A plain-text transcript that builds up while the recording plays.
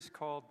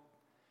called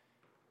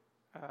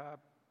the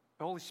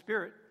Holy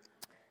Spirit.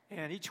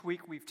 And each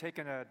week we've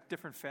taken a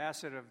different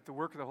facet of the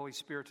work of the Holy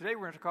Spirit. Today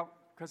we're going to talk,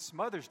 because it's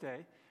Mother's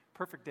Day,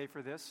 perfect day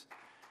for this.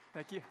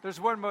 Thank you.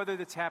 There's one mother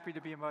that's happy to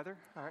be a mother.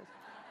 All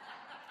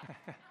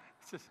right.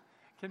 It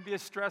can be a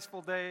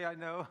stressful day, I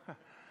know.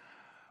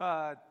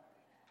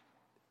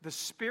 The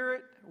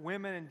Spirit,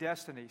 Women, and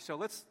Destiny. So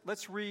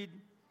let's read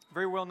a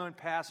very well-known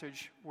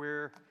passage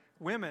where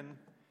women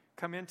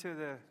come into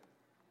the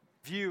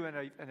view in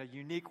a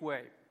unique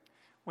way.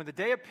 When the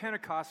day of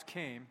Pentecost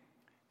came,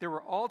 they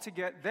were all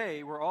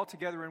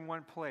together in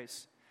one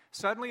place.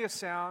 Suddenly a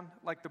sound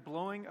like the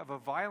blowing of a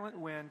violent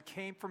wind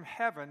came from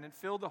heaven and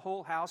filled the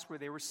whole house where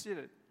they were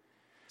sitting.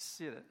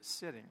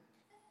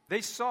 They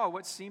saw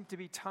what seemed to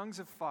be tongues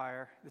of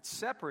fire that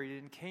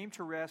separated and came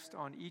to rest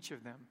on each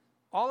of them.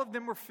 All of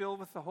them were filled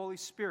with the Holy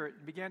Spirit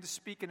and began to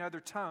speak in other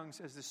tongues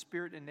as the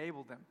Spirit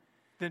enabled them.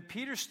 Then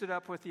Peter stood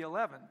up with the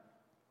 11,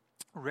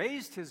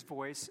 raised his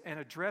voice, and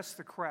addressed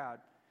the crowd.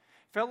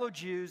 Fellow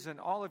Jews and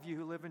all of you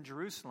who live in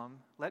Jerusalem,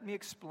 let me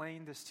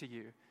explain this to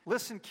you.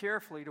 Listen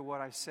carefully to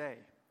what I say.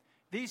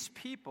 These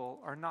people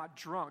are not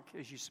drunk,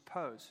 as you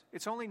suppose.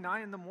 It's only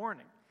 9 a.m.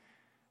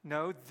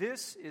 No,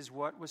 this is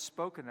what was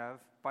spoken of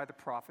by the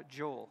prophet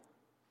Joel.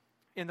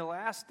 In the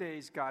last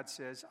days, God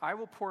says, I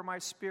will pour my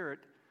Spirit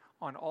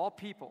on all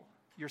people.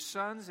 Your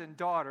sons and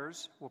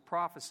daughters will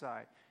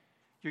prophesy.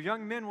 Your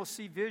young men will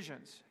see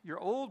visions. Your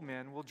old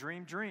men will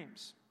dream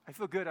dreams. I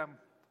feel good.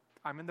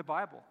 I'm in the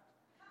Bible.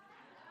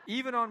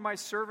 Even on my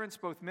servants,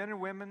 both men and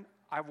women,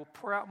 I will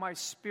pour out my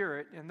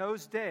Spirit in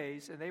those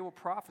days, and they will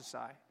prophesy.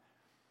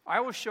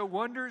 I will show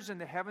wonders in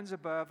the heavens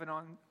above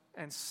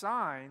and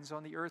signs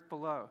on the earth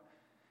below.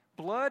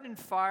 Blood and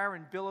fire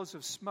and billows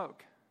of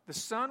smoke. The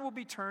sun will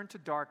be turned to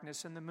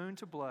darkness and the moon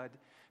to blood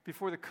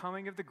before the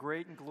coming of the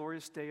great and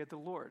glorious day of the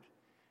Lord.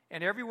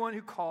 And everyone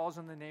who calls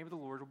on the name of the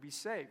Lord will be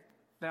saved.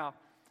 Now,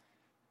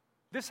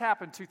 this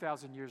happened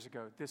 2,000 years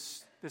ago,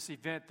 this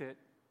event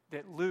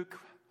that Luke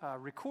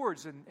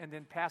records and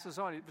then passes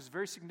on. It was a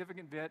very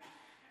significant event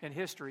in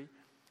history.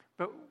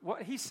 But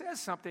what he says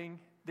something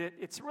that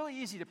it's really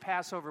easy to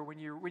pass over when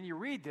you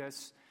read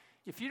this.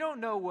 If you don't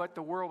know what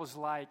the world was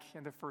like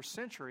in the first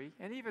century,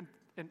 and even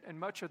in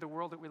much of the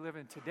world that we live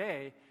in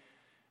today,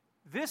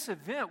 this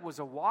event was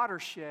a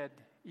watershed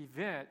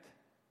event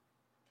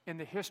in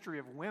the history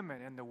of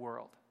women in the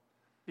world.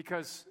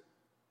 Because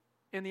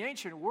in the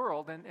ancient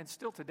world, and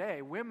still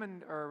today,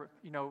 women are,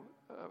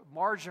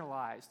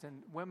 marginalized,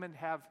 and women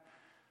have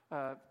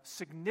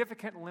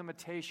significant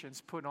limitations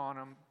put on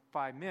them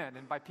by men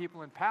and by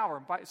people in power,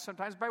 and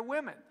sometimes by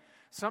women,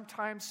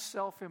 sometimes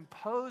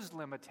self-imposed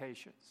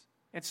limitations.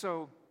 And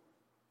so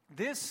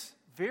this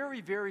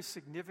very, very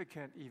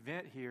significant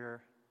event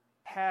here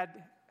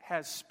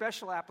has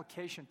special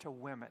application to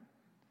women.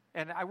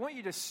 And I want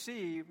you to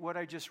see what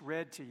I just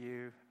read to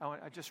you. I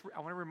want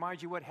to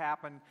remind you what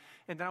happened,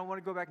 and then I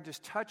want to go back and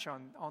just touch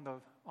on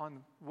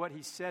what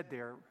he said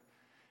there,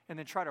 and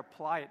then try to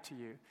apply it to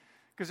you.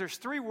 Because there's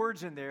 3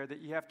 words in there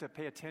that you have to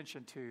pay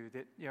attention to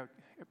that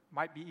it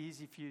might be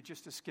easy for you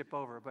just to skip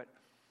over. But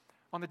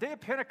on the day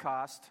of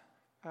Pentecost,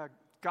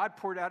 God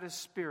poured out His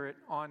Spirit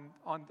on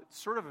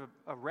sort of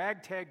a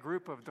ragtag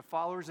group of the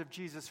followers of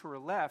Jesus who were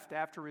left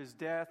after His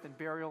death and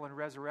burial and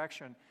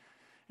resurrection,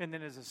 and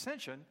then His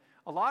ascension.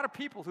 A lot of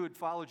people who had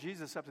followed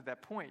Jesus up to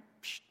that point,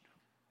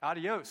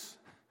 adios.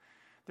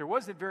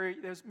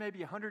 There's maybe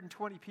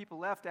 120 people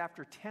left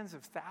after tens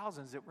of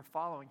thousands that were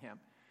following Him.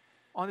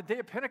 On the day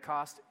of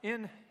Pentecost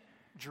in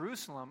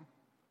Jerusalem,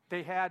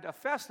 they had a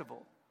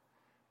festival.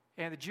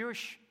 And the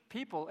Jewish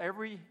people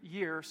every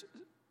year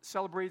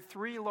celebrated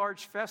 3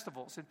 large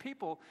festivals. And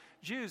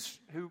Jews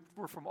who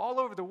were from all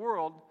over the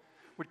world,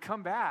 would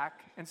come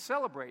back and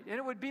celebrate. And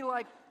it would be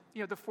like,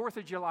 the 4th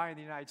of July in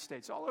the United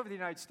States. All over the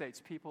United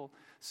States, people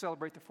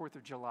celebrate the 4th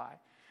of July.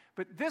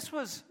 But this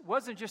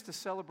wasn't just a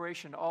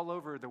celebration all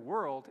over the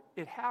world.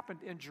 It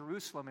happened in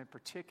Jerusalem in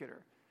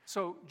particular.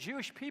 So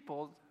Jewish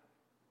people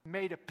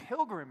made a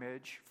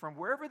pilgrimage from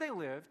wherever they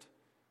lived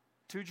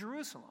to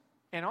Jerusalem.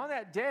 And on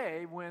that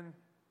day, when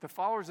the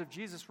followers of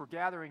Jesus were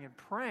gathering and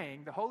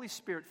praying, the Holy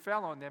Spirit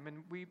fell on them,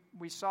 and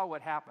we saw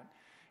what happened.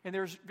 And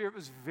it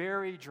was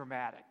very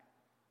dramatic.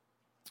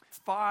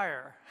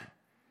 Fire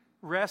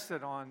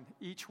rested on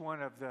each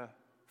one of the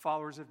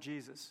followers of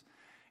Jesus.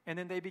 And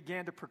then they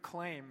began to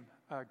proclaim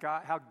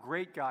God, how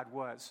great God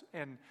was.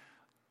 And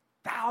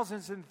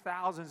thousands and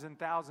thousands and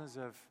thousands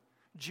of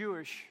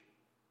Jewish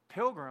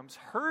pilgrims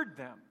heard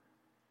them.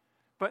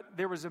 But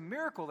there was a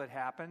miracle that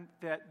happened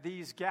that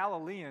these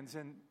Galileans,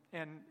 and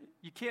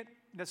you can't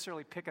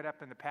necessarily pick it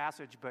up in the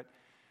passage, but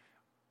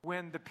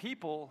when the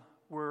people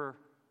were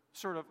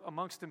sort of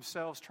amongst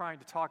themselves trying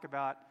to talk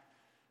about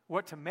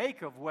what to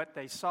make of what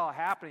they saw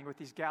happening with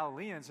these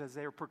Galileans as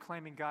they were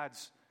proclaiming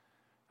God's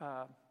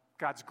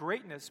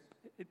greatness,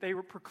 they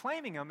were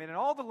proclaiming them in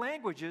all the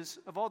languages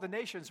of all the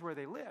nations where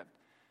they lived.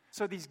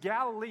 So these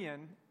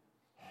Galilean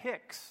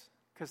hicks,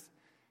 because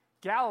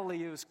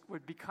Galilee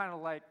would be kind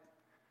of like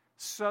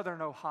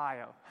southern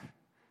Ohio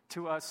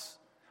to us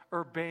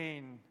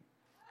urbane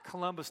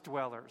Columbus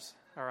dwellers,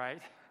 all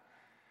right?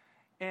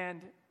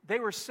 And they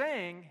were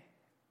saying,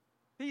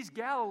 these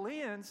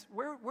Galileans,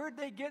 where'd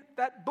they get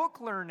that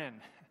book learning?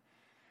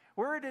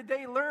 Where did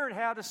they learn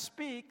how to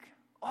speak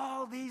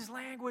all these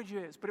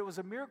languages? But it was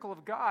a miracle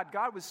of God.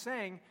 God was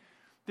saying,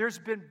 there's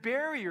been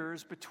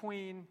barriers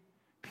between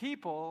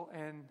people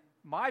and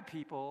my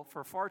people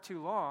for far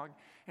too long,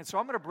 and so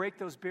I'm going to break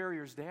those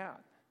barriers down.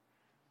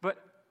 But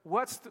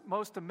what's the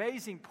most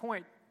amazing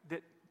point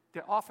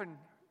that often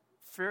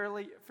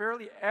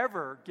fairly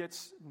ever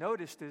gets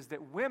noticed is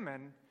that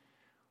women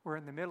were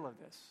in the middle of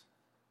this.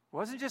 It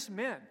wasn't just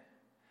men.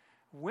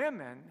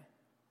 Women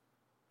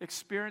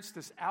experienced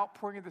this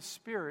outpouring of the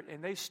Spirit,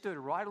 and they stood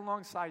right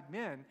alongside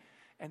men,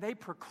 and they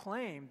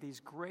proclaimed these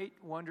great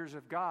wonders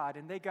of God,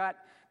 and they got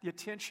the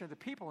attention of the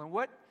people. And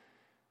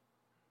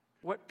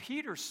what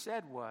Peter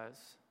said was,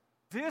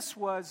 this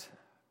was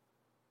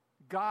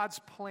God's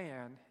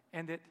plan,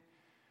 and that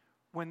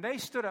when they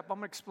stood up, I'm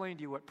going to explain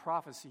to you what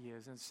prophecy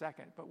is in a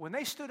second, but when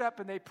they stood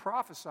up and they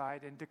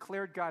prophesied and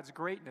declared God's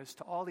greatness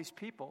to all these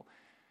people,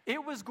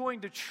 it was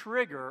going to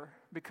trigger,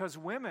 because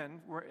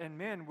women and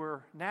men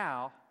were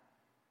now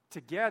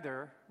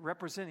together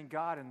representing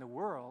God in the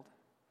world,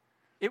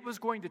 it was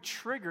going to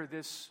trigger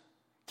this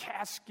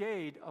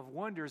cascade of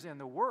wonders in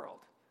the world.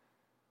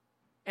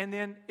 And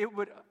then it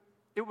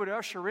would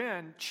usher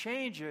in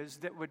changes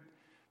that would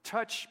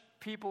touch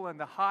people in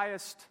the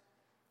highest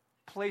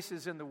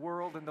places in the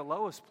world and the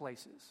lowest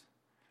places.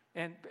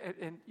 And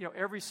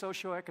every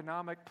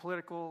socioeconomic,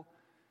 political,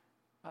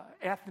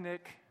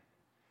 ethnic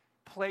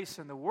place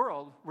in the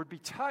world would be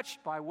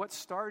touched by what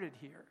started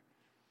here.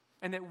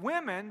 And that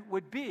women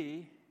would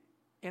be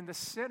in the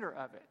center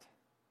of it.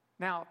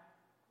 Now,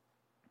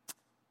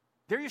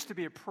 there used to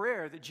be a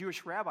prayer that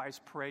Jewish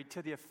rabbis prayed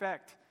to the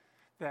effect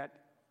that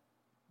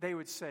they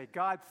would say,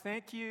 God,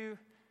 thank you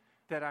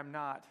that I'm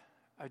not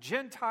a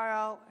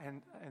Gentile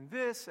and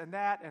this and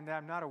that, and that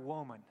I'm not a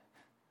woman.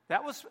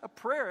 That was a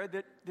prayer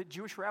that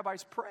Jewish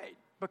rabbis prayed,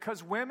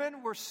 because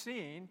women were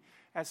seen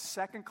as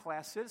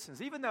second-class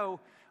citizens. Even though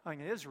in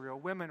Israel,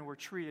 women were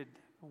treated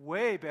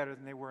way better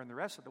than they were in the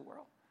rest of the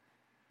world.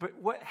 But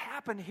what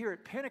happened here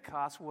at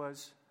Pentecost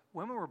was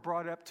women were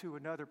brought up to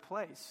another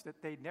place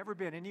that they'd never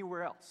been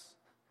anywhere else.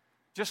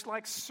 Just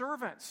like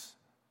servants,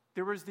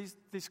 there was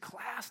these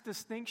class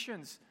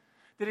distinctions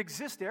that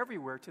exist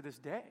everywhere to this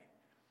day.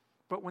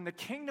 But when the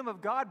kingdom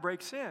of God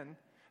breaks in,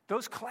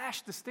 those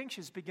class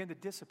distinctions begin to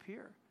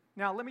disappear.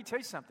 Now, let me tell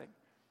you something.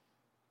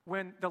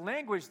 When the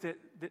language that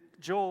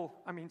Joel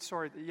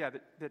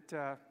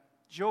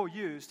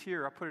used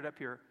here, I'll put it up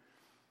here.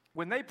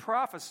 When they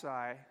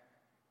prophesy,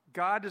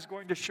 God is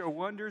going to show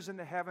wonders in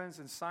the heavens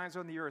and signs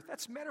on the earth.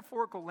 That's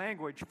metaphorical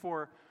language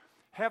for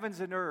heavens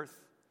and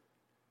earth,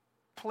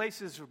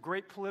 places of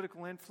great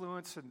political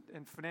influence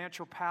and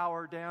financial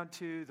power down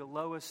to the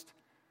lowest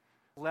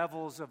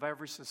levels of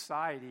every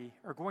society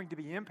are going to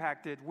be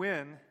impacted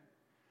when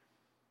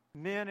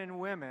men and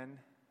women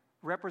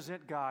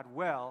represent God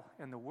well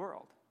in the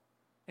world.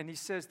 And he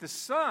says the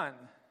sun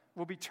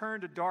will be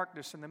turned to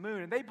darkness and the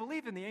moon. And they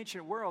believed in the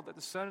ancient world that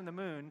the sun and the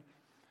moon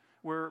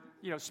were,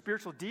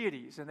 spiritual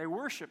deities, and they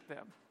worshiped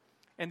them.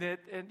 And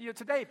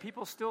today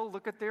people still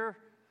look at their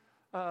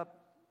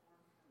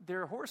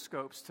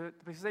horoscopes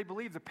because they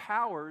believe the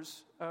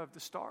powers of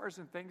the stars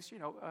and things.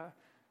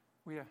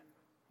 We're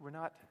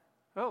not.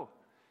 Oh,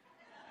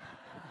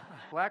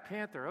 Black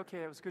Panther.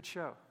 Okay, it was a good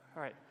show.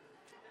 All right,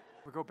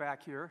 we'll go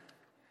back here.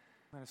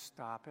 I'm going to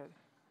stop it.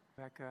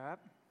 Back up.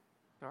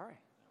 Sorry.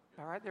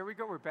 All right, there we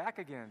go. We're back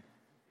again.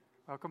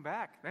 Welcome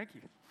back. Thank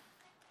you.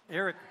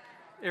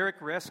 Eric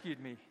rescued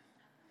me.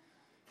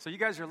 So you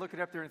guys are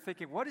looking up there and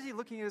thinking, what is he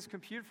looking at his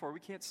computer for? We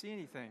can't see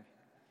anything.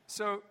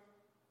 So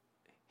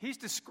he's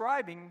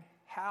describing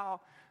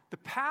how the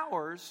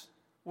powers,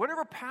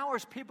 whatever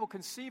powers people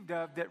conceived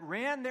of that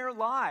ran their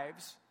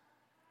lives,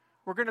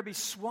 were going to be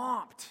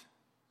swamped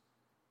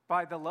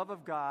by the love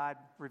of God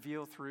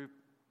revealed through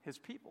his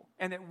people.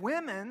 And that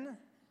women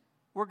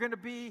were going to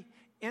be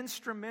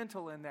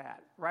instrumental in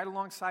that, right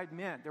alongside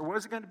men. There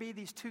wasn't going to be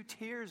these two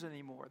tiers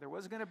anymore. There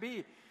wasn't going to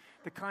be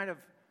the kind of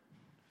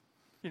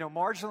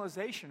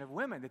marginalization of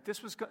women, that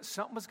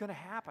something was going to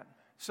happen.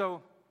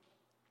 So,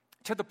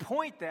 to the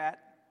point that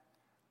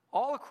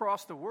all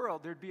across the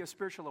world, there'd be a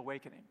spiritual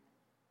awakening.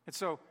 And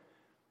so,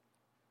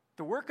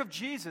 the work of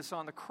Jesus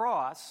on the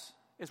cross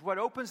is what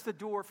opens the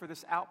door for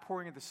this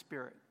outpouring of the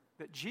Spirit.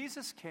 That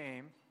Jesus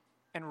came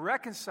and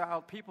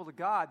reconciled people to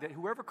God, that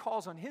whoever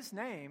calls on his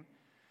name,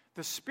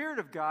 the Spirit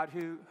of God,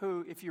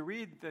 who if you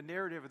read the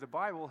narrative of the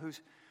Bible,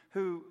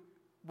 who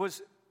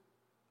was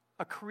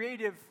a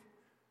creative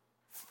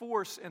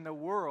force in the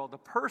world, the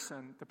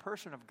person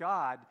of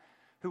God,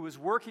 who was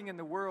working in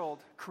the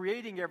world,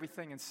 creating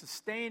everything and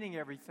sustaining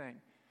everything,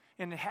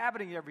 and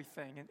inhabiting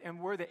everything, and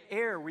we're the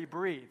air we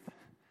breathe.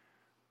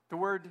 The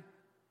word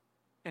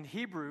in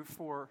Hebrew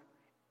for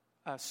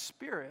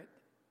spirit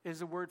is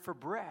the word for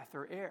breath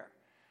or air.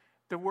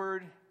 The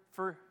word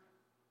for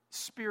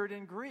spirit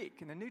in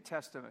Greek in the New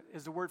Testament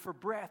is the word for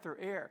breath or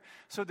air.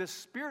 So the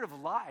Spirit of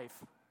life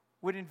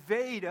would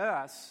invade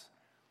us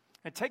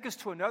and take us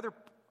to another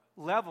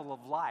level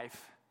of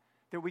life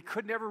that we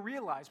could never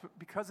realize but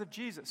because of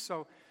Jesus.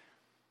 So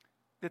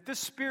that this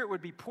Spirit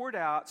would be poured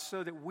out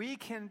so that we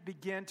can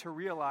begin to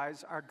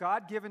realize our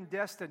God-given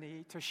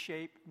destiny to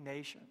shape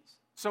nations.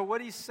 So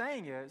what he's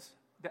saying is,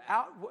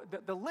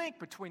 the link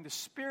between the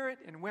Spirit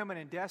and women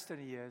and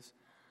destiny is,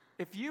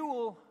 if you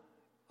will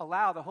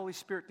allow the Holy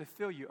Spirit to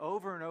fill you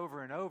over and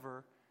over and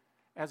over,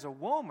 as a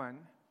woman,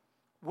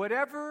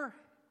 whatever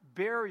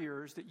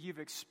barriers that you've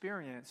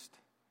experienced,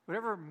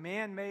 whatever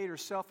man-made or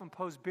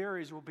self-imposed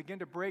barriers will begin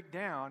to break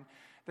down,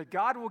 that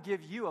God will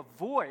give you a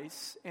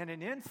voice and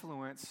an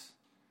influence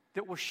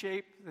that will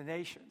shape the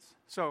nations.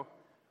 So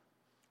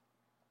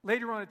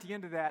later on at the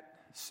end of that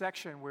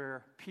section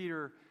where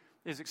Peter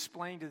is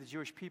explaining to the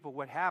Jewish people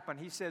what happened,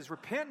 he says,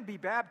 "Repent and be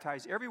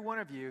baptized, every one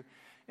of you,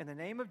 in the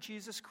name of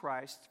Jesus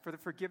Christ for the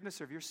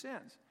forgiveness of your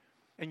sins.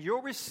 And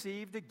you'll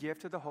receive the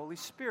gift of the Holy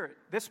Spirit."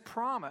 This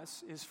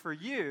promise is for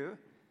you,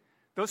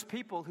 those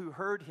people who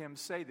heard him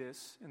say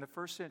this in the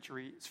first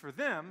century. It's for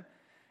them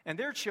and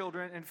their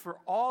children and for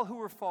all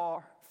who are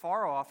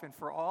far off and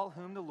for all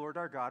whom the Lord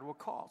our God will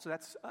call. So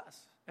that's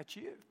us. That's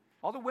you.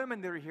 All the women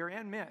that are here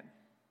and men.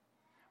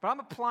 But I'm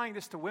applying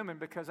this to women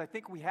because I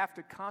think we have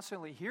to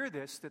constantly hear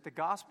this, that the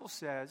gospel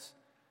says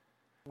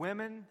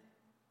women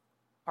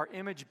are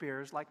image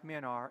bearers like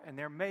men are, and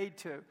they're made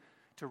to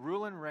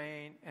rule and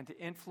reign and to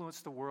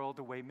influence the world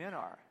the way men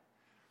are.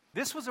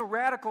 This was a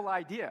radical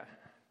idea.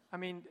 I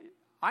mean,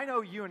 I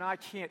know you and I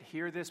can't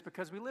hear this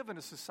because we live in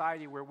a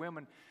society where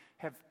women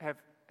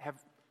have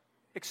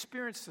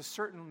experienced a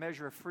certain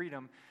measure of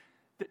freedom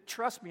that,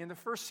 trust me, in the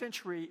first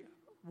century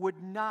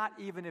would not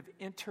even have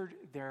entered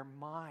their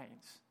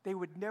minds. They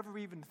would never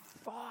even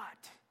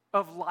thought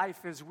of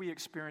life as we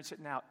experience it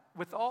now,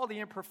 with all the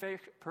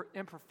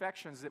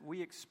imperfections that we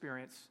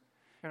experience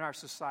in our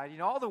society,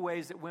 and all the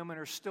ways that women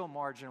are still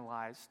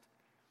marginalized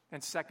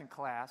and second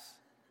class.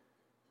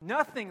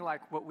 Nothing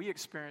like what we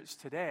experience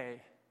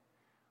today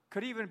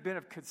could even have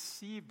been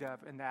conceived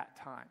of in that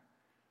time.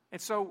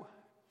 And so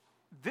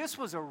this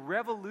was a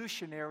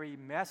revolutionary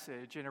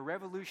message and a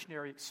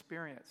revolutionary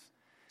experience.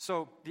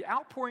 So the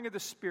outpouring of the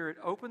Spirit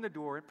opened the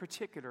door, in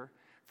particular,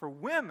 for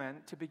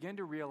women to begin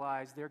to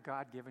realize their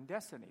God-given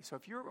destiny. So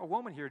if you're a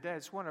woman here today, I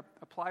just want to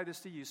apply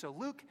this to you. So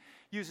Luke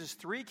uses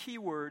 3 key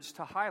words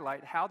to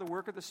highlight how the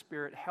work of the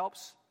Spirit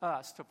helps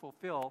us to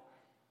fulfill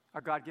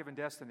our God-given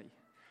destiny: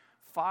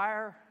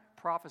 fire,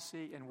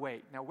 prophecy, and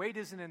wait. Now, wait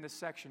isn't in this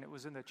section. It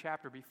was in the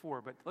chapter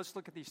before, but let's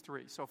look at these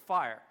 3. So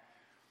fire.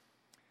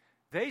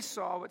 They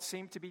saw what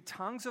seemed to be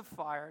tongues of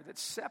fire that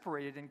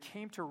separated and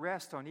came to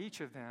rest on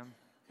each of them,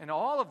 and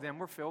all of them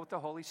were filled with the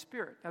Holy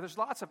Spirit. Now, there's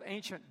lots of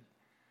ancient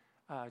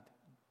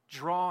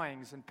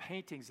drawings and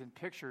paintings and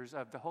pictures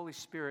of the Holy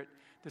Spirit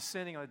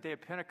descending on the day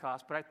of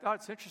Pentecost, but I thought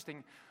it's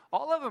interesting.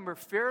 All of them are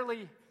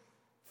fairly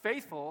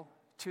faithful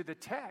to the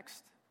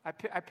text. I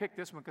picked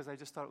this one because I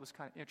just thought it was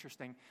kind of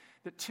interesting,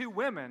 that 2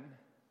 women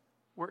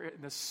were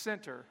in the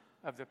center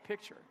of the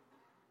picture,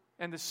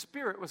 and the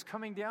Spirit was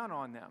coming down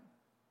on them,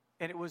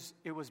 and it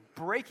was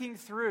breaking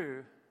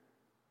through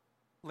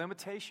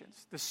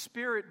limitations. The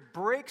Spirit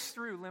breaks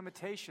through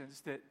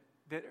limitations that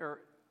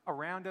are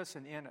around us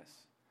and in us.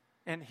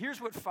 And here's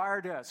what fire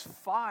does.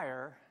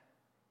 Fire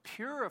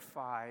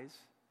purifies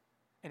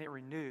and it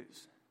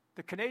renews.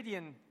 The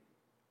Canadian,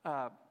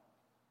 where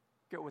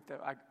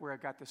I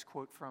got this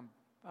quote from,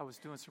 I was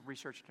doing some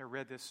research and I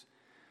read this.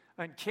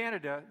 In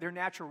Canada, their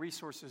natural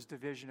resources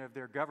division of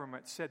their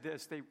government said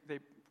this. They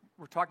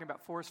were talking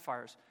about forest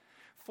fires.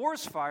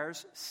 Forest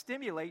fires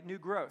stimulate new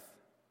growth.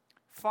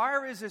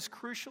 Fire is as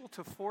crucial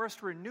to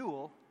forest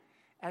renewal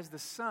as the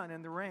sun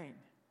and the rain.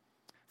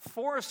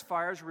 Forest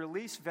fires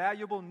release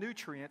valuable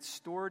nutrients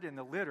stored in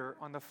the litter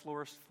on the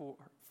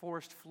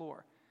forest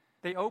floor.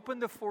 They open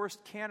the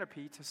forest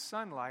canopy to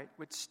sunlight,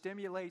 which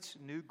stimulates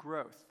new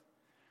growth.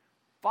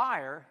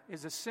 Fire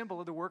is a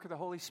symbol of the work of the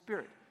Holy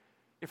Spirit.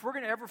 If we're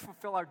going to ever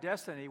fulfill our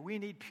destiny, we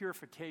need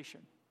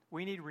purification.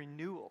 We need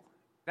renewal.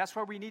 That's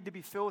why we need to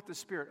be filled with the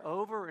Spirit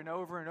over and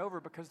over and over,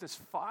 because this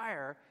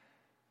fire,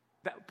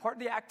 that part of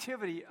the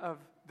activity of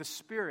the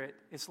Spirit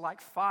is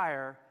like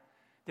fire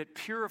that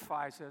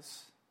purifies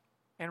us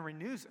and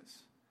renews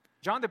us.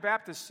 John the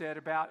Baptist said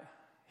about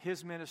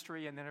his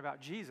ministry and then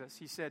about Jesus,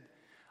 he said,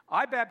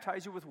 "I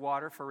baptize you with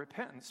water for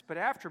repentance, but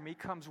after me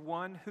comes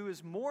one who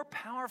is more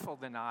powerful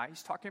than I,"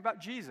 he's talking about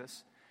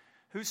Jesus,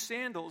 "whose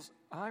sandals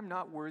I'm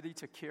not worthy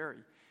to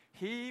carry.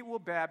 He will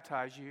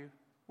baptize you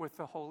with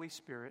the Holy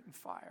Spirit and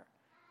fire."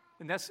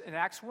 And that's in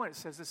Acts 1, it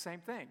says the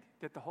same thing,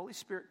 that the Holy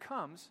Spirit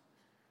comes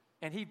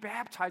and he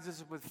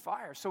baptizes us with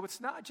fire. So it's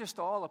not just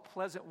all a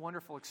pleasant,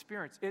 wonderful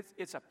experience.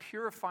 It's a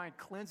purifying,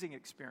 cleansing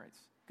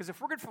experience. Because if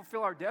we're going to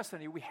fulfill our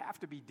destiny, we have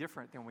to be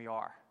different than we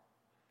are.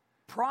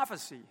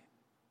 Prophecy.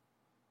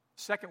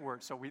 Second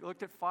word. So we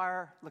looked at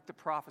fire, looked at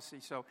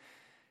prophecy. So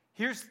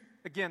here's,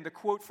 again, the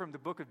quote from the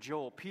book of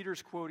Joel.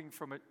 Peter's quoting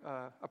from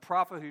a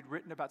prophet who'd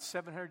written about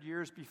 700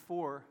 years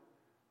before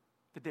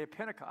the day of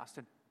Pentecost.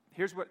 And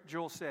here's what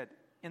Joel said.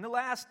 "In the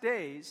last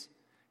days,"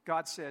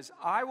 God says,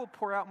 "I will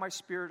pour out my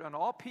Spirit on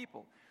all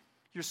people.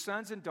 Your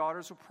sons and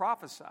daughters will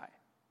prophesy.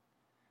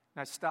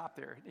 And I stop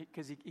there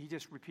because he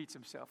just repeats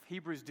himself.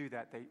 Hebrews do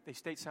that. They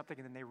state something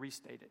and then they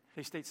restate it.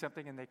 They state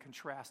something and they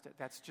contrast it.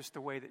 That's just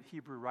the way that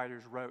Hebrew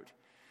writers wrote.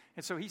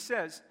 And so he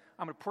says,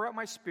 I'm going to pour out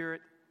my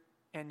Spirit,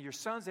 and your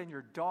sons and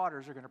your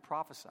daughters are going to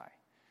prophesy.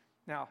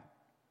 Now,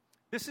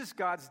 this is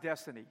God's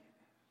destiny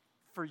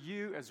for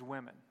you as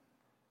women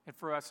and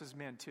for us as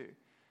men too.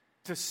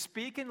 To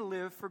speak and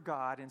live for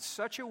God in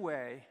such a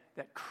way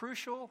that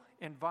crucial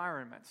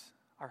environments,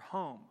 our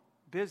home,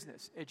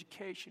 business,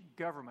 education,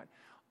 government,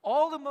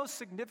 all the most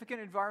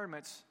significant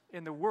environments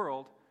in the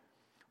world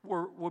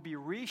will be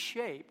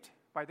reshaped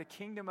by the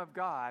kingdom of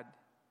God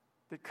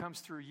that comes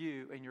through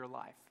you in your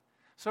life.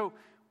 So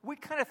we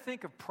kind of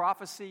think of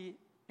prophecy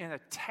in a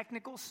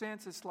technical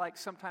sense. It's like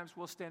sometimes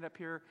we'll stand up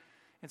here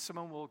and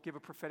someone will give a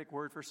prophetic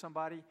word for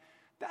somebody.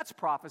 That's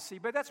prophecy,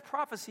 but that's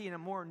prophecy in a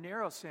more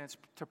narrow sense.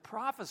 To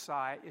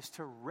prophesy is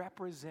to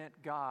represent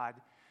God,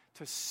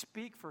 to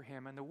speak for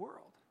Him in the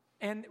world.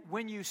 And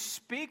when you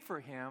speak for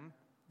Him,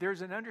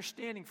 there's an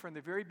understanding from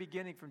the very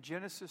beginning, from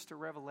Genesis to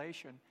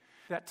Revelation,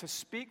 that to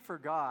speak for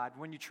God,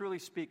 when you truly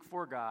speak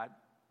for God,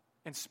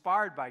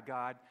 inspired by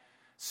God,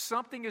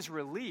 something is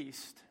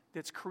released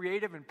that's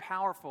creative and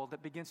powerful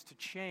that begins to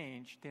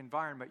change the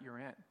environment you're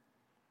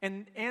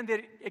in. And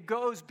that it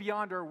goes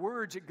beyond our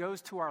words, it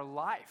goes to our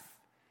life.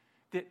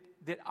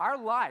 That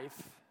our life,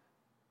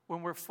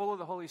 when we're full of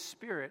the Holy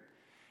Spirit,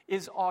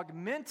 is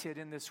augmented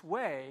in this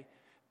way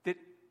that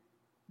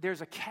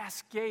there's a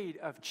cascade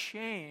of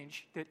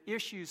change that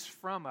issues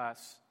from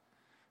us,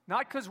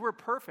 not because we're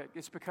perfect,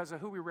 it's because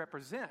of who we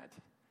represent.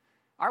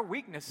 Our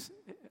weakness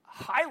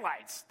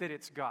highlights that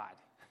it's God.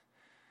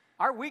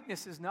 Our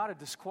weakness is not a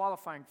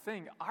disqualifying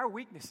thing. Our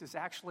weakness is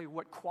actually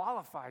what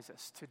qualifies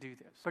us to do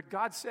this. But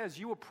God says,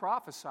 you will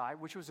prophesy,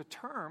 which was a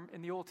term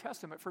in the Old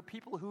Testament for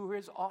people who were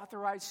His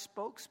authorized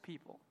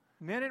spokespeople,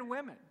 men and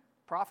women,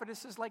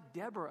 prophetesses like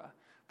Deborah,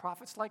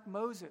 prophets like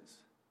Moses.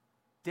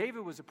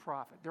 David was a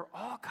prophet. There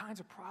are all kinds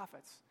of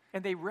prophets.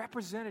 And they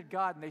represented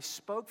God and they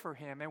spoke for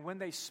Him. And when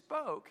they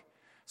spoke,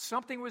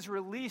 something was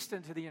released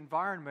into the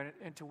environment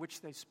into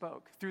which they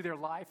spoke through their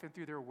life and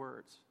through their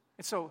words.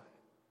 And so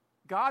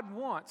God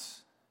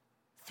wants,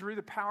 through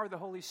the power of the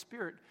Holy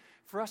Spirit,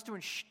 for us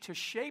to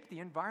shape the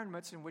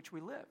environments in which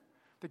we live.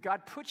 That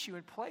God puts you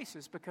in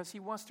places because He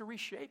wants to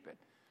reshape it.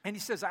 And He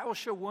says, I will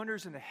show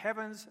wonders in the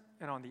heavens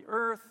and on the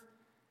earth,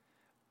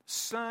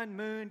 sun,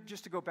 moon.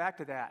 Just to go back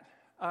to that.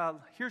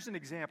 Here's an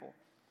example.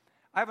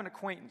 I have an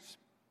acquaintance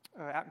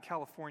out in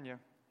California,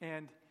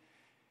 and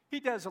he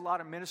does a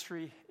lot of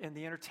ministry in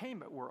the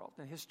entertainment world.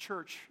 In his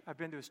church, I've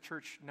been to his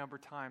church a number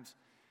of times,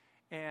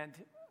 and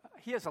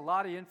he has a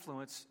lot of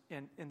influence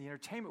in the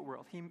entertainment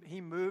world.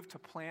 He moved to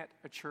plant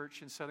a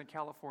church in Southern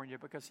California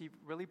because he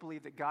really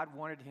believed that God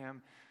wanted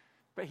him.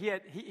 But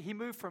he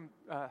moved from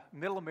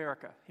Middle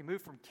America. He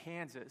moved from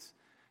Kansas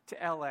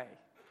to L.A.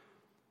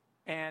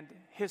 And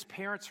his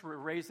parents were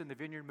raised in the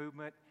Vineyard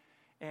Movement.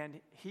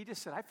 And he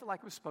just said, I feel like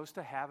I was supposed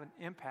to have an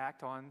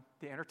impact on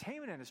the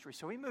entertainment industry.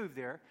 So he moved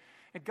there.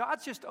 And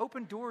God's just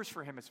opened doors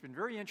for him. It's been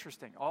very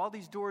interesting. All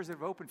these doors that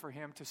have opened for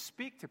him to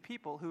speak to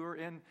people who are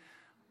in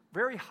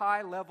very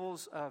high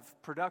levels of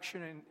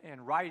production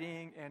and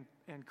writing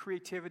and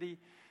creativity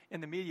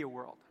in the media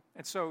world.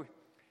 And so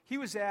he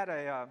was at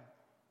a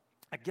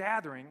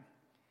gathering,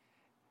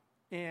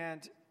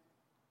 and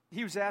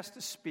he was asked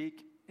to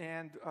speak.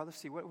 And let's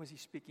see, what was he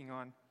speaking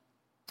on?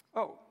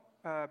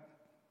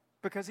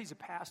 Because he's a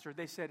pastor,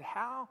 they said,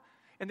 how?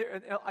 And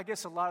I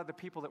guess a lot of the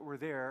people that were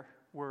there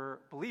were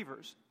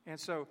believers. And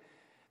so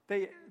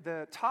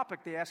the topic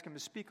they asked him to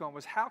speak on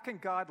was, how can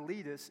God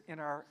lead us in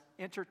our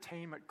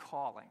entertainment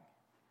calling?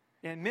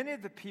 And many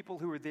of the people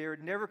who were there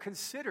never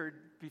considered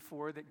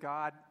before that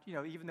God,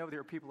 even though they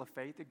were people of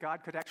faith, that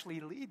God could actually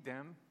lead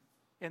them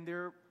in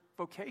their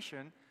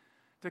vocation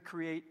to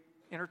create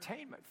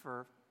entertainment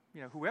for,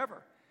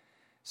 whoever.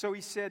 So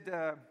he said,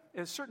 at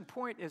a certain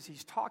point as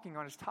he's talking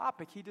on his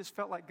topic, he just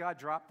felt like God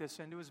dropped this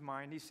into his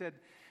mind. He said,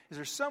 is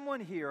there someone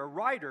here, a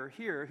writer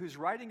here, who's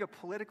writing a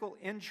political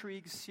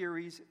intrigue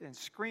series and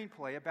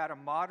screenplay about a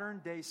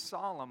modern-day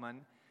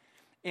Solomon,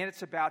 and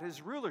it's about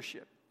his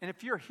rulership? And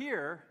if you're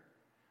here,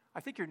 I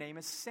think your name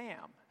is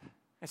Sam.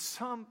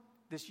 And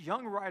this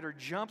young writer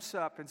jumps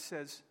up and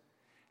says,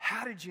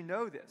 how did you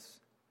know this?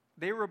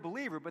 They were a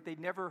believer, but they'd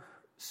never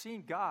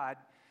seen God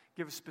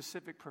give a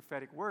specific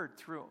prophetic word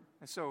through them.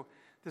 And so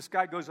this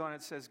guy goes on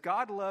and says,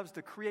 God loves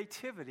the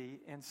creativity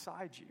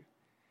inside you.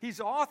 He's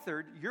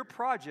authored your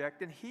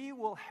project, and He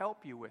will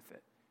help you with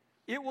it.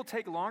 It will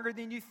take longer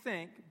than you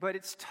think, but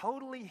it's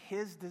totally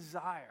His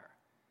desire.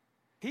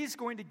 He's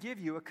going to give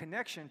you a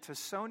connection to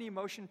Sony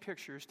Motion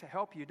Pictures to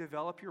help you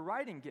develop your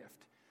writing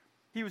gift.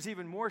 He was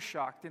even more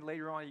shocked, and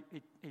later on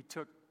he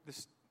took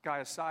this guy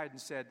aside and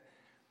said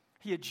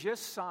he had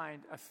just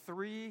signed a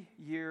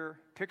 3-year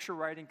picture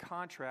writing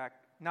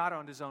contract, not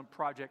on his own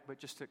project, but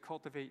just to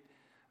cultivate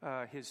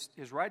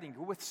his writing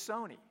with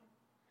Sony.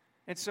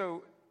 And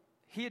so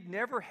he had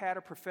never had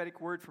a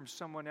prophetic word from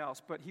someone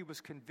else, but he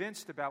was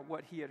convinced about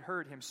what he had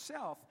heard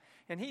himself,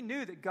 and he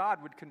knew that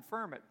God would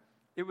confirm it.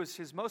 It was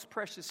his most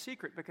precious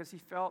secret because he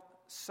felt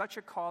such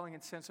a calling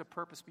and sense of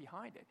purpose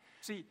behind it.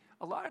 See,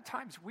 a lot of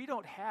times we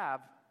don't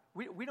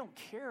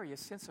carry a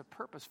sense of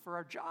purpose for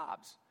our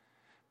jobs.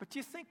 But do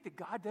you think that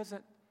God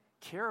doesn't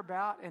care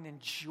about and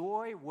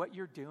enjoy what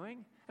you're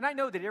doing? And I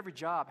know that every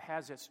job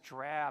has its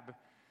drab.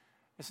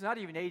 It's not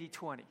even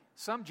 80-20.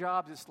 Some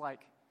jobs it's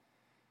like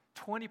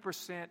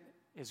 20%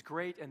 is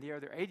great and the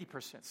other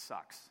 80%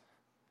 sucks.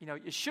 You know,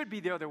 it should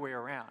be the other way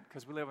around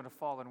because we live in a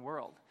fallen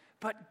world.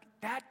 But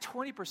that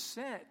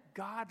 20%,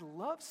 God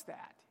loves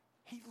that.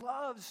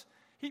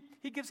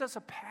 He gives us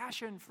a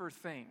passion for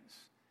things.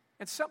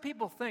 And some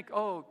people think,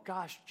 oh,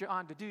 gosh,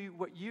 John, to do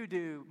what you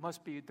do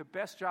must be the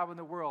best job in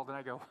the world. And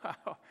I go,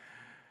 wow.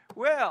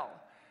 Well,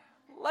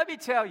 let me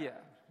tell you,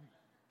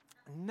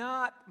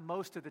 not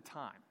most of the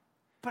time.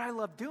 But I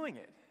love doing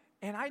it.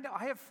 And I know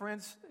I have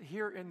friends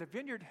here in the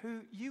vineyard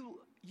who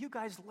you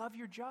guys love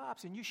your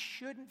jobs, and you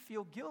shouldn't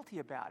feel guilty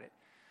about it.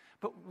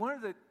 But one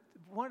of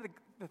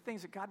the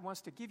things that God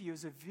wants to give you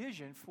is a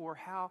vision for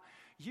how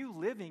you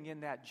living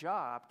in that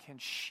job can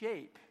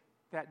shape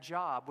that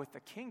job with the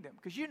kingdom.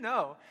 Because you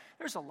know,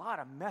 there's a lot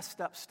of messed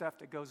up stuff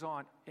that goes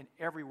on in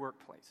every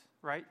workplace,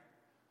 right?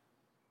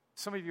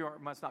 Some of you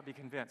must not be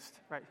convinced,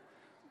 right?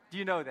 Do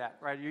you know that,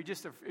 right?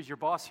 Is your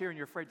boss here and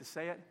you're afraid to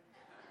say it?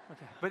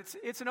 Okay. But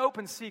it's an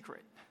open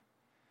secret.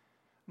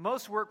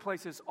 Most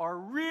workplaces are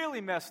really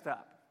messed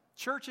up,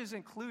 churches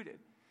included.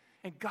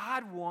 And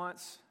God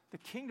wants the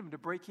kingdom to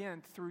break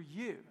in through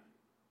you.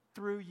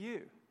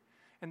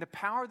 And the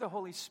power of the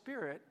Holy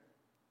Spirit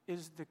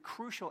is the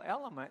crucial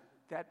element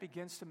that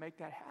begins to make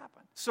that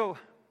happen. So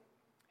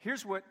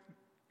here's what,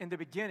 in the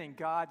beginning,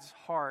 God's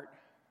heart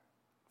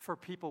for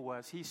people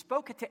was. He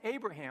spoke it to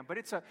Abraham, but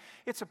it's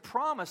a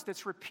promise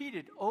that's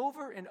repeated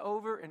over and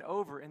over and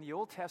over in the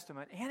Old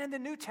Testament and in the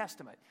New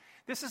Testament.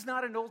 This is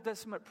not an Old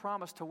Testament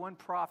promise to one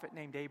prophet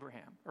named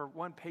Abraham or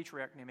one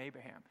patriarch named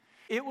Abraham.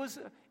 It was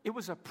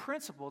a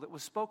principle that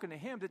was spoken to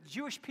him that the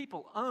Jewish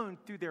people owned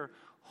through their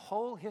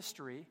whole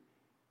history,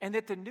 and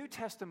that the New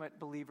Testament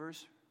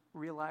believers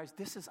realized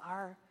this is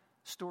our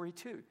story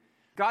too.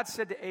 God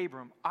said to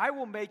Abram, I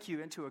will make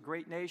you into a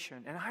great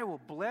nation, and I will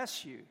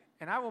bless you,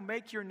 and I will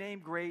make your name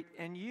great,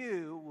 and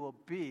you will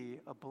be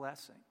a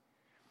blessing.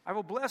 I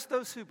will bless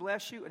those who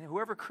bless you, and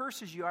whoever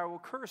curses you, I will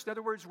curse. In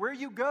other words, where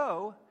you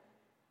go,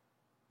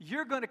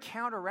 you're going to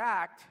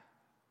counteract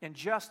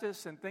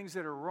injustice and things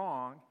that are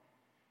wrong.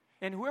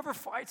 And whoever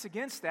fights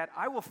against that,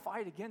 I will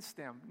fight against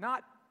them.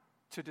 Not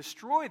to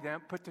destroy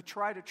them, but to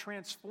try to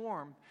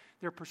transform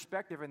their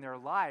perspective in their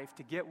life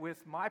to get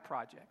with my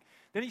project.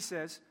 Then he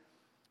says,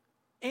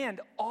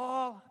 and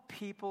all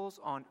peoples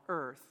on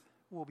earth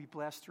will be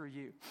blessed through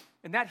you.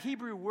 And that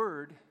Hebrew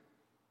word,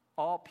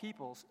 all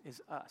peoples,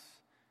 is us.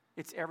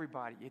 It's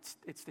everybody.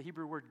 It's the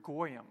Hebrew word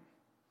goyim,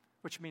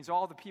 which means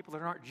all the people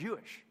that aren't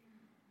Jewish.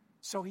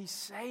 So he's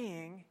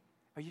saying,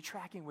 are you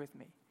tracking with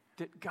me?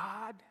 That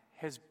God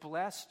has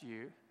blessed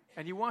you,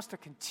 and he wants to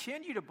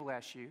continue to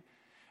bless you,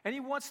 and he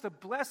wants the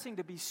blessing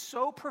to be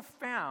so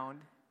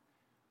profound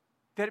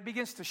that it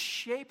begins to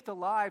shape the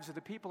lives of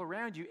the people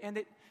around you, and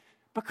that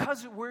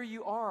because of where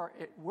you are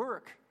at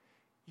work,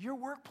 your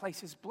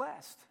workplace is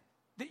blessed.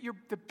 That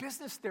the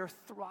business there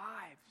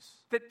thrives.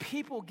 That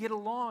people get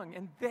along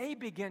and they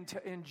begin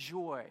to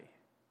enjoy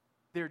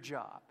their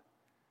job.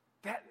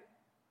 That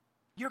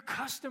your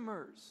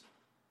customers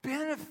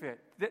benefit.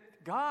 That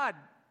God,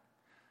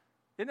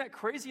 isn't that a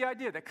crazy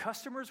idea? That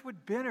customers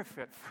would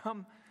benefit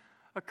from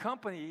a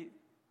company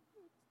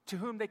to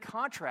whom they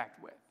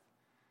contract with.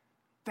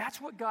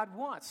 That's what God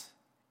wants.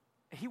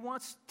 He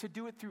wants to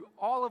do it through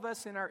all of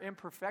us in our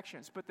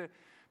imperfections. But the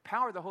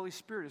power of the Holy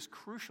Spirit is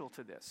crucial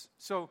to this.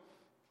 So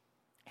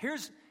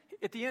here's,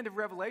 at the end of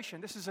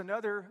Revelation, this is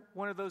another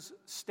one of those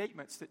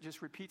statements that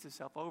just repeats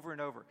itself over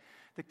and over.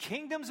 The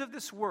kingdoms of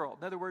this world,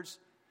 in other words,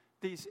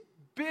 these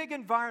big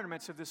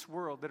environments of this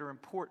world that are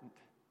important,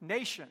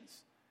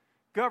 nations,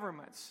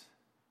 governments,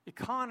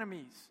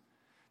 economies,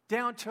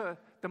 down to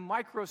the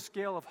micro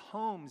scale of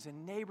homes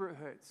and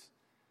neighborhoods,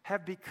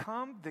 have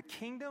become the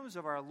kingdoms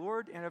of our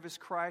Lord and of his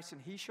Christ,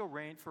 and he shall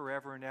reign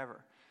forever and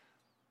ever.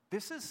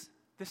 This is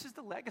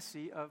the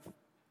legacy of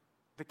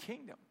the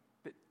kingdom,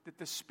 that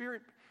the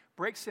Spirit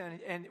breaks in,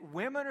 and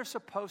women are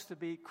supposed to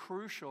be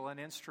crucial and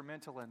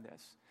instrumental in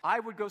this. I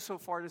would go so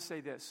far to say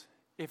this: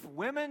 if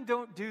women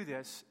don't do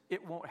this,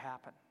 it won't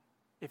happen.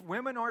 If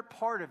women aren't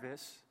part of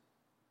this,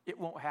 it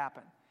won't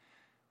happen.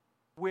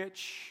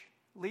 Which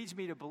leads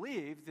me to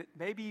believe that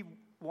maybe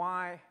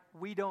why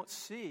we don't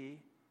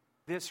see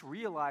this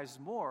realized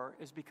more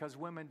is because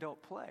women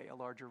don't play a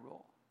larger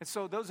role. And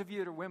so those of you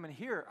that are women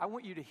here, I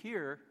want you to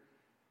hear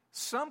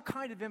some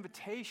kind of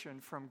invitation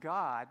from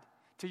God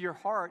to your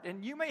heart.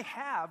 And you may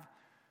have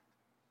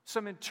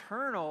some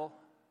internal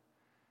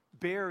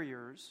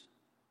barriers,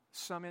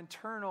 some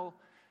internal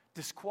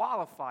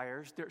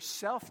disqualifiers, they're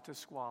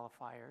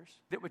self-disqualifiers,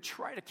 that would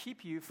try to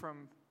keep you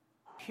from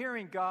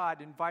hearing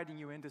God inviting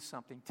you into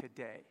something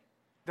today.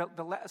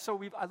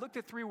 I looked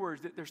at three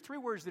words. There's three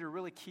words that are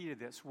really key to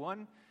this.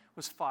 One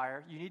was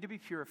fire. You need to be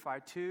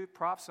purified. Two,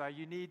 prophesy.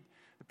 You need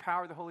the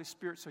power of the Holy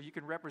Spirit so you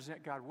can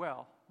represent God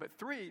well. But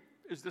three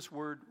is this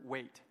word,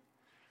 wait.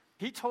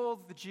 He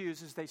told the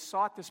Jews as they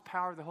sought this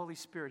power of the Holy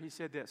Spirit, he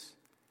said this,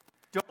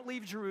 don't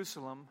leave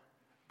Jerusalem,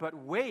 but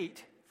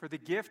wait for the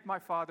gift my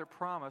Father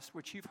promised,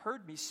 which you've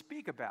heard me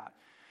speak about.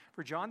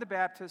 For John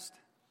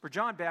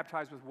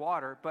baptized with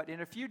water, but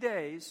in a few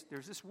days,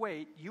 there's this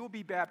wait, you will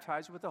be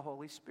baptized with the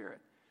Holy Spirit.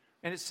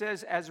 And it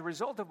says, as a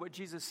result of what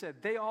Jesus said,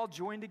 they all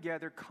joined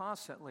together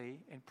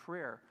constantly in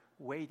prayer,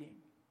 waiting,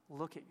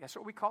 looking. That's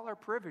what we call our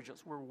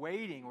privileges. We're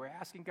waiting. We're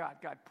asking God,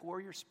 pour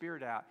your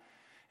Spirit out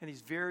in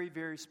these very,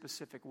 very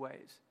specific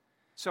ways.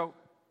 So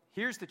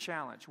here's the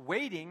challenge.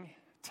 Waiting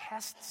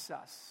tests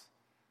us.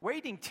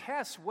 Waiting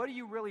tests what do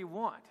you really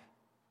want.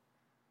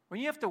 When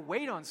you have to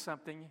wait on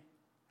something,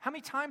 how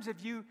many times have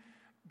you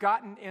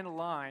gotten in a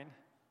line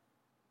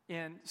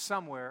in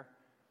somewhere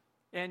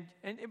and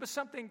it was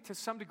something to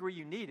some degree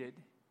you needed,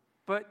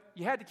 but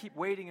you had to keep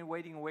waiting and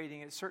waiting and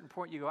waiting. At a certain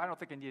point you go, I don't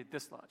think I needed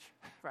this much,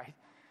 right?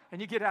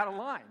 And you get out of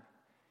line.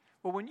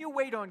 Well, when you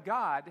wait on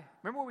God,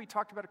 remember what we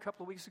talked about a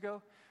couple of weeks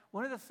ago?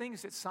 One of the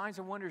things that signs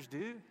and wonders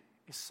do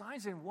is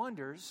signs and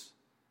wonders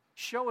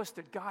show us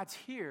that God's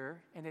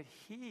here and that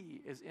He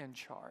is in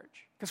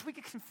charge. Because we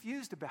get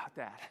confused about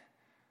that.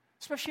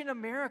 Especially in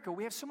America,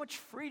 we have so much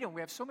freedom. We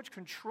have so much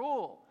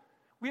control.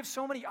 We have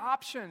so many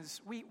options.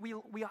 We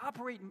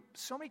operate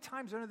so many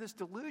times under this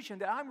delusion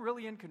that I'm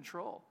really in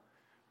control.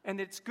 And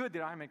it's good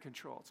that I'm in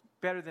control. It's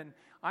better than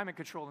I'm in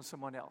control than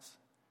someone else.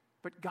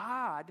 But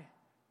God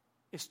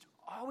is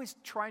always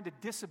trying to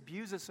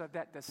disabuse us of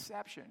that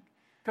deception.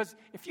 Because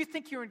if you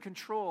think you're in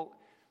control,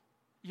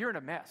 you're in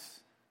a mess.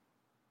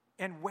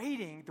 And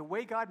waiting, the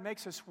way God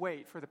makes us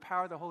wait for the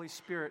power of the Holy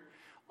Spirit,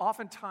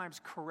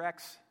 oftentimes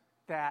corrects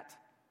that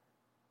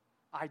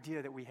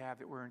idea that we have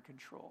that we're in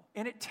control.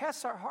 And it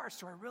tests our hearts.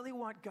 Do I really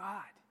want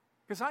God?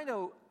 Because I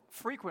know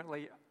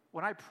frequently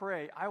when I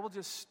pray, I will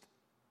just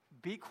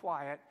be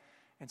quiet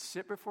and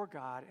sit before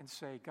God and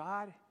say,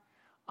 God,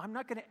 I'm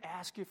not going to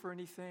ask you for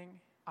anything.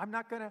 I'm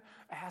not going to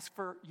ask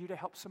for you to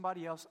help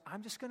somebody else.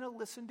 I'm just going to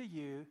listen to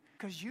you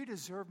because you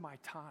deserve my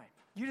time.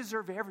 You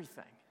deserve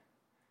everything.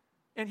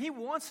 And He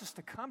wants us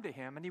to come to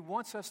Him, and He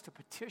wants us to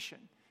petition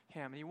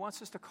Him, and He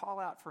wants us to call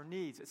out for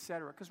needs,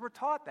 etc., because we're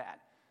taught that.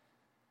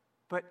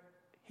 But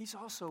He's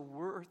also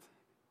worth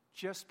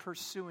just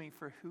pursuing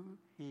for who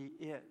He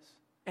is.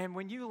 And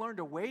when you learn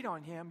to wait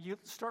on Him, you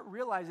start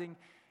realizing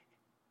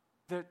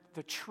that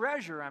the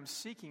treasure I'm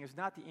seeking is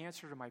not the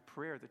answer to my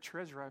prayer. The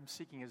treasure I'm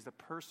seeking is the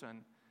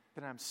person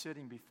that I'm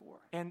sitting before.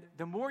 And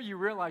the more you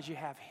realize you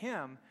have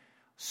Him,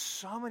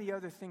 so many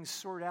other things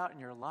sort out in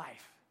your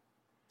life.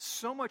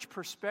 So much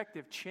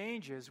perspective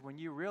changes when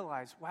you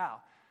realize,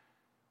 wow,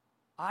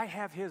 I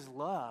have His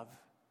love.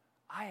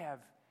 I have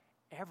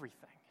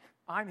everything.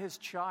 I'm His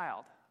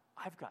child.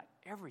 I've got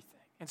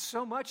everything. And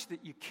so much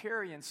that you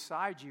carry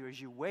inside you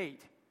as you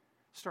wait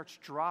starts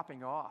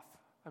dropping off.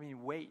 I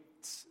mean,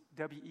 waits,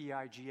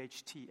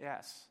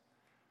 W-E-I-G-H-T-S.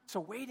 So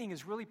waiting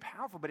is really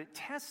powerful, but it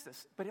tests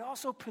us, but it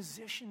also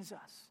positions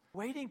us.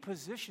 Waiting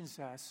positions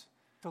us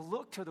to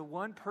look to the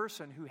one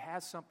person who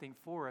has something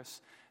for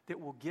us that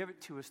will give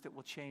it to us, that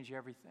will change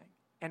everything.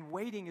 And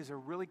waiting is a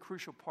really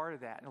crucial part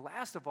of that. And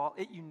last of all,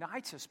 it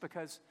unites us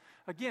because,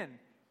 again,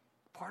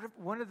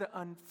 one of the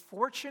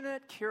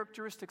unfortunate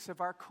characteristics of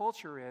our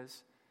culture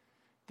is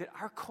that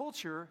our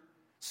culture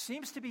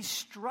seems to be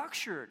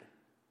structured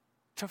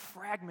to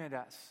fragment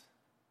us,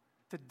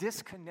 to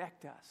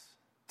disconnect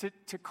us,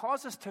 to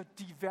cause us to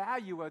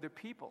devalue other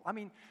people. I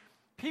mean,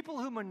 people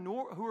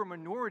who are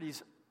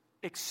minorities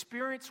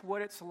experience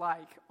what it's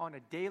like on a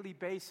daily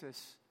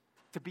basis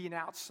to be an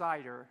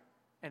outsider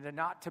and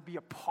to be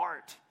a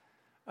part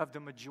of the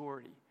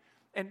majority.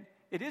 And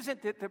it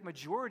isn't that the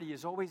majority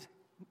is always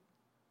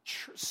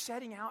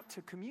setting out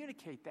to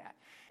communicate that.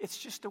 It's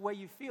just the way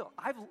you feel.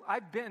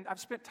 I've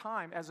spent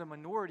time as a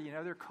minority in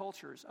other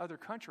cultures, other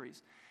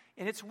countries,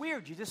 and it's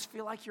weird. You just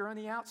feel like you're on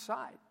the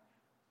outside.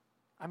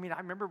 I mean, I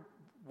remember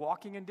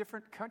walking in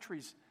different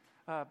countries,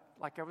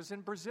 like I was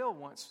in Brazil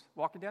once,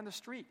 walking down the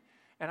street,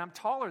 and I'm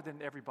taller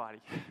than everybody.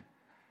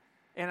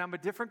 And I'm a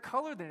different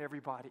color than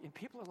everybody. And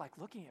people are like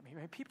looking at me.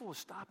 Man, people will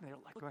stop and they're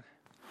like,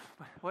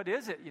 what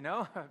is it, you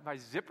know? My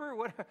zipper?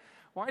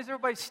 Why is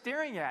everybody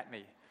staring at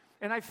me?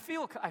 And I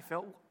felt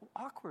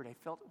awkward. I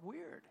felt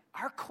weird.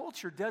 Our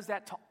culture does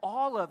that to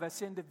all of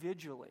us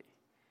individually.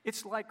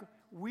 It's like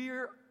we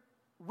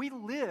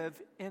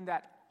live in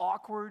that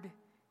awkward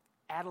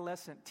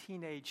adolescent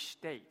teenage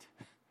state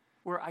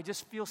where I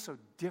just feel so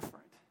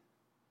different.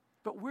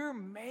 But we're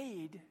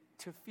made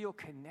to feel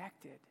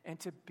connected and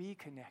to be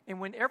connected. And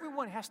when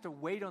everyone has to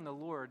wait on the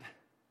Lord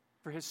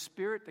for His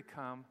Spirit to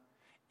come,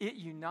 it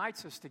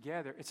unites us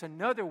together. It's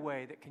another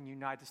way that can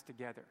unite us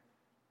together.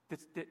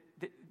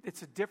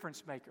 It's a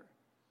difference maker.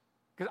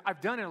 Because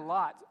I've done it a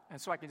lot, and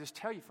so I can just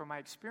tell you from my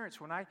experience,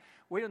 when I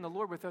wait on the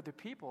Lord with other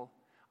people,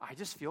 I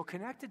just feel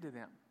connected to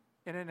them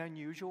in an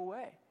unusual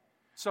way.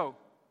 So,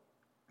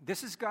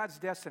 this is God's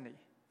destiny.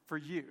 for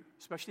you,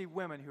 especially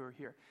women who are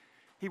here.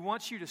 He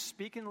wants you to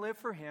speak and live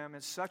for him in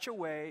such a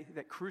way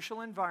that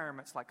crucial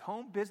environments like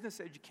home,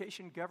 business,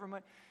 education,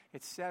 government,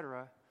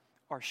 etc.,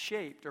 are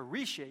shaped or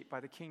reshaped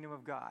by the kingdom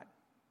of God.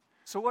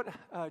 So what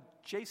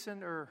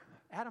Jason or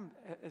Adam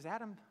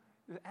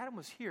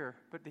was here,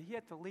 but he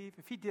had to leave.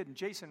 If he didn't,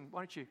 Jason,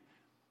 why don't you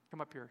come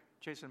up here?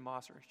 Jason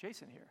Mosser. Is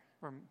Jason here?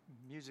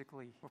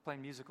 We're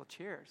playing musical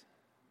chairs.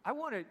 I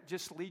want to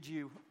just lead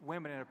you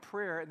women in a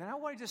prayer, and then I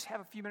want to just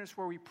have a few minutes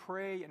where we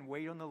pray and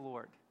wait on the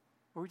Lord,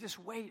 where we just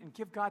wait and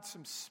give God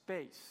some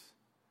space,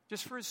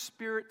 just for his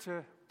Spirit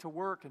to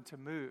work and to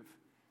move,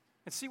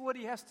 and see what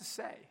he has to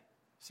say,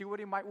 see what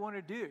he might want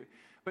to do.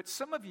 But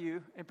some of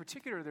you, in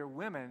particular, they're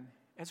women,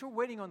 as we're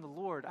waiting on the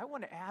Lord, I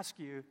want to ask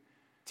you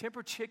to, in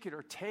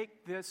particular,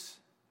 take this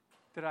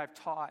that I've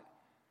taught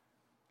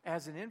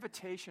as an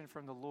invitation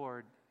from the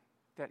Lord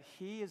that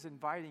he is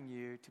inviting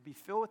you to be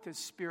filled with his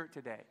Spirit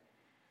today.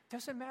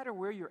 Doesn't matter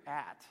where you're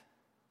at.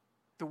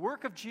 The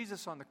work of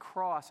Jesus on the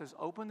cross has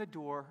opened the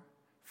door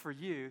for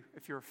you,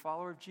 if you're a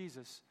follower of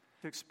Jesus,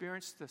 to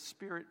experience the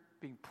Spirit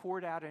being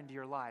poured out into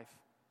your life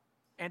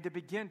and to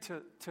begin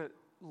to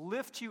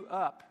lift you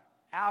up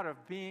out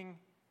of being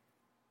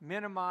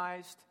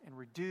minimized and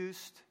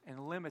reduced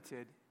and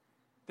limited,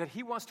 that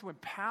he wants to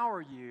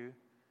empower you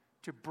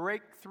to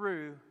break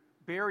through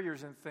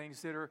barriers and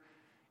things that are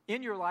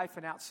in your life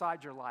and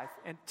outside your life,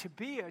 and to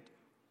be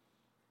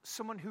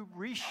someone who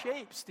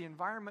reshapes the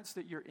environments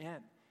that you're in.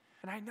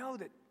 And I know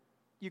that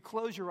you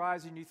close your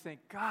eyes and you think,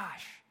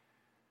 gosh,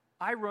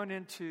 I run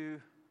into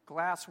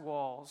glass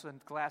walls and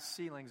glass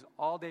ceilings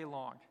all day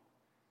long.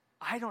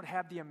 I don't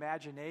have the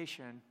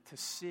imagination to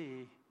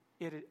see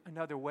it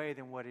another way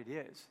than what it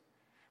is.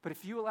 But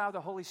if you allow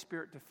the Holy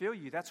Spirit to fill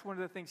you, that's one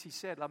of the things he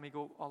said. Let me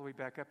go all the way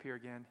back up here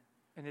again.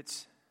 And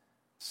it's,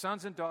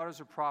 sons and daughters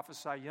will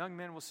prophesy, young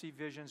men will see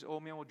visions,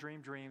 old men will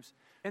dream dreams.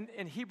 And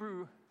in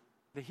Hebrew,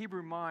 the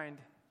Hebrew mind,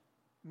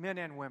 men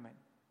and women.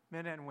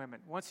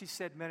 Once he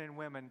said men and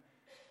women,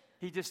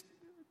 he just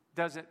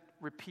doesn't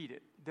repeat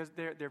it.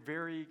 They're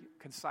very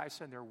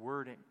concise in their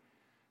wording.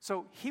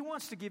 So he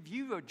wants to give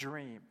you a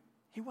dream.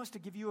 He wants to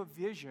give you a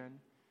vision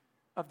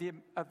of the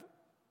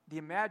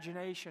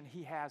imagination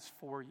he has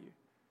for you.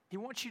 He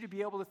wants you to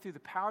be able to, through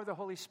the power of the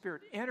Holy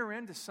Spirit, enter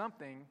into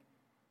something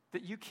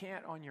that you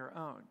can't on your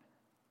own.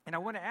 And I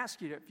want to ask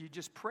you if you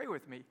just pray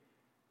with me,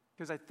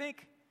 because I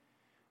think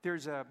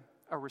there's a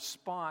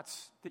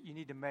response that you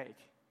need to make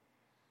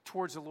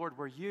towards the Lord,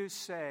 where you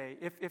say,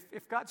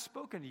 if God's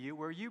spoken to you,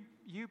 where you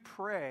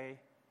pray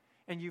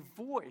and you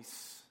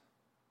voice,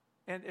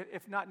 and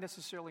if not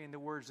necessarily in the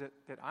words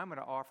that I'm going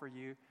to offer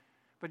you,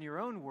 but in your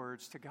own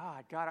words to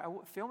God,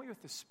 fill me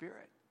with the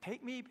Spirit.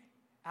 Take me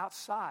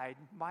outside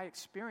my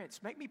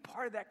experience. Make me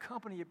part of that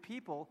company of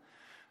people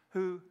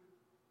who,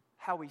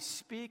 how we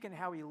speak and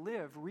how we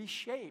live,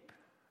 reshape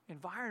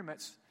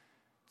environments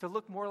to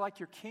look more like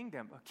your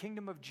kingdom, a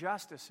kingdom of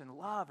justice and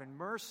love and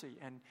mercy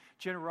and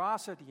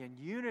generosity and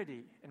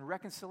unity and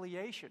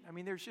reconciliation. I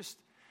mean, there's just,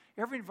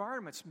 every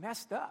environment's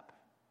messed up.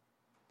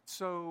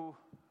 So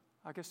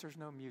I guess there's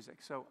no music.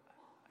 So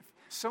if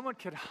someone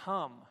could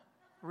hum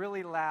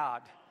really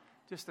loud,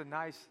 just a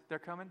nice, they're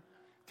coming?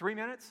 3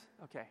 minutes?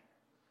 Okay.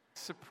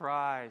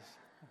 Surprise.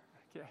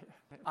 Okay.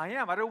 I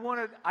am. I don't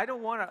want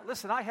to,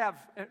 listen, I have,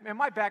 in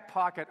my back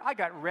pocket, I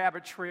got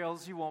rabbit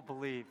trails you won't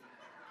believe.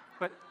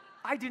 But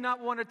I do not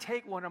want to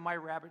take one of my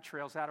rabbit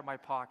trails out of my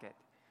pocket.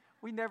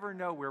 We never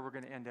know where we're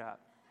going to end up.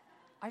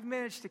 I've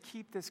managed to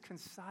keep this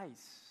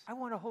concise. I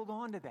want to hold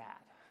on to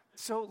that.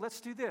 So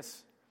let's do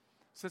this.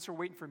 Since we're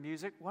waiting for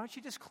music, why don't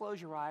you just close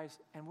your eyes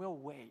and we'll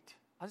wait.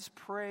 I'll just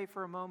pray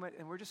for a moment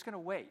and we're just going to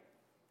wait.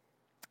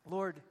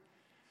 Lord,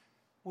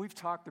 we've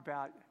talked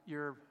about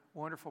your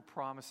wonderful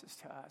promises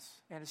to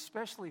us, and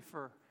especially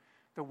for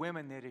the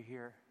women that are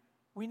here.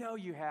 We know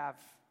you have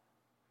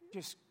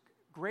just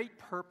great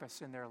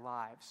purpose in their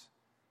lives.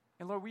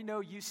 And Lord, we know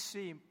you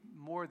see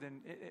more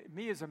than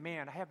me as a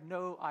man. I have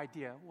no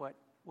idea what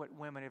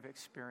women have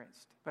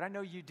experienced, but I know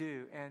you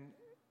do. And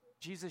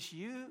Jesus,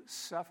 you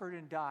suffered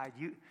and died.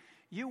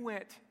 You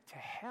went to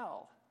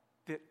hell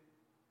that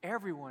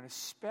everyone,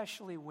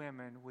 especially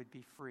women, would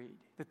be freed,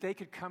 that they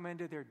could come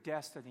into their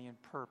destiny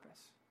and purpose.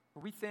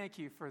 We thank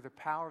you for the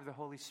power of the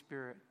Holy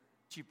Spirit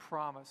that you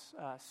promise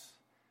us.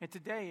 And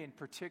today in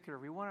particular,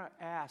 we want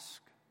to ask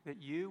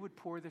that you would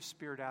pour the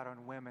Spirit out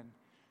on women.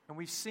 And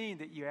we've seen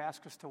that you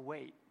ask us to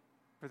wait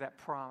for that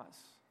promise,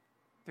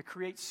 to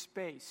create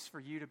space for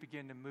you to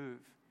begin to move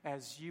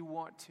as you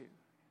want to.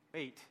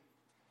 Wait,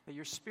 that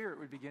your Spirit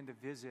would begin to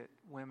visit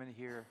women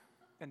here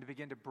and to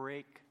begin to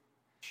break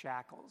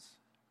shackles,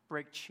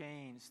 break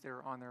chains that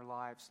are on their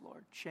lives,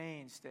 Lord,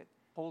 chains that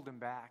hold them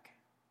back.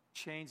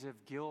 Chains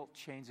of guilt,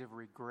 chains of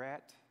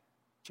regret,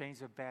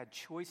 chains of bad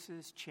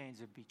choices, chains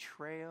of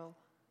betrayal,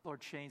 Lord,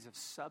 chains of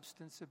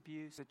substance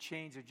abuse. The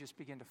chains that just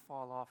begin to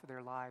fall off of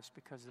their lives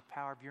because of the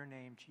power of your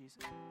name, Jesus.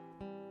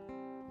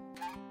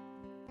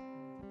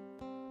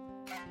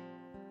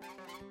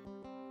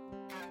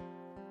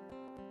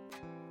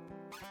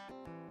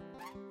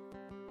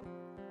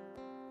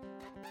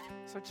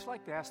 So I'd just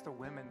like to ask the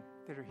women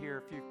that are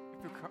here, if you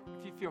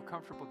feel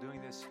comfortable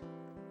doing this.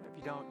 If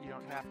you don't, you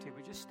don't have to.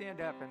 But just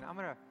stand up, and I'm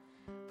going to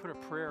put a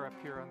prayer up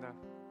here on the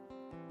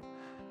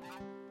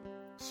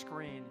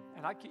screen,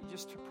 and I can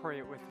just to pray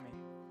it with me.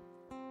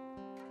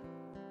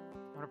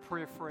 I'm going to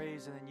pray a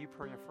phrase, and then you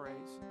pray a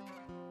phrase.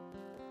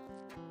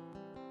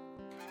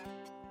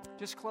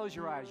 Just close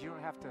your eyes. You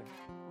don't have to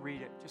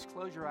read it. Just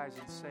close your eyes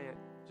and say it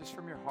just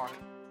from your heart.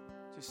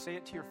 Just say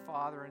it to your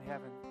Father in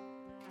heaven.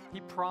 He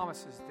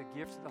promises the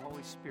gift of the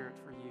Holy Spirit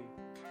for you.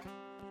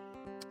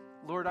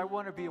 Lord, I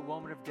want to be a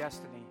woman of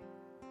destiny.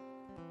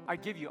 I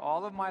give you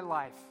all of my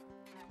life,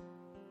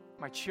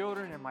 my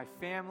children and my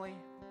family,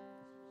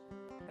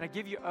 and I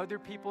give you other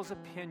people's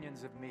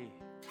opinions of me.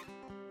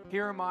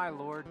 Here am I,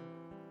 Lord.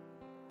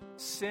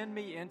 Send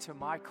me into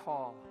my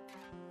call.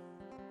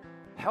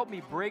 Help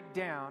me break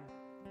down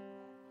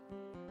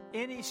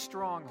any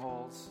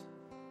strongholds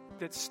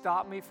that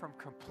stop me from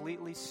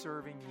completely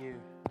serving you.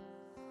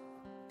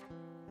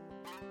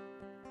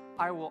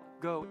 I will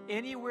go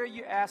anywhere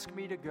you ask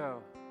me to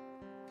go.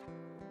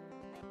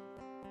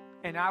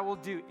 And I will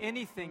do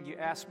anything you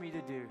ask me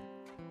to do.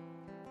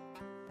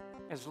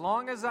 As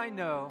long as I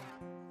know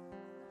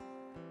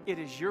it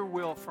is your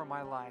will for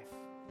my life.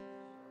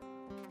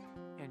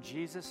 In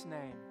Jesus'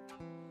 name,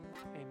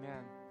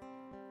 amen.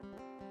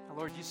 Now,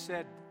 Lord, you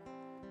said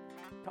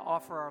to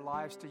offer our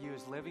lives to you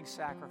as living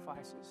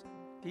sacrifices.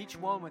 To each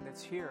woman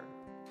that's here,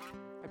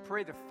 I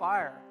pray the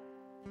fire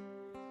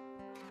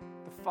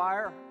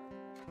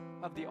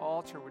of the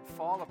altar would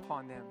fall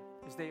upon them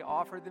as they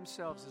offer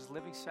themselves as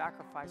living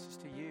sacrifices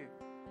to you.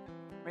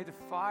 May the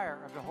fire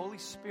of the Holy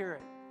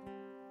Spirit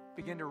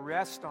begin to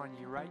rest on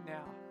you right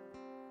now.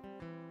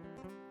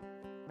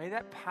 May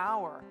that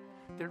power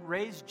that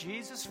raised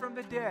Jesus from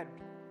the dead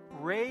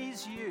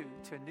raise you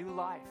to new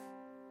life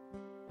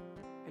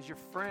as your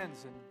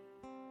friends and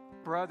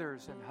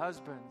brothers and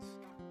husbands,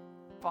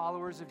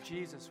 followers of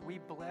Jesus. We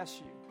bless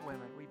you,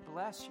 women. We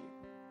bless you.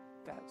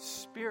 That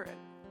Spirit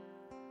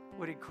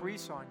would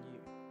increase on you.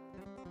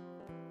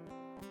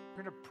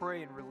 We're going to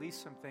pray and release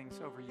some things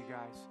over you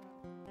guys.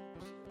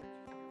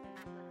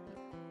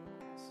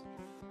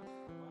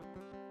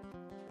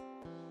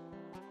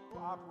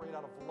 Operate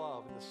out of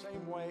love in the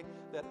same way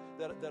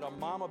that a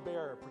mama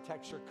bear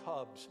protects her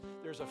cubs.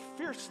 There's a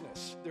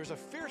fierceness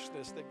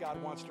that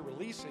God wants to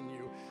release in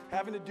you,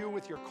 having to do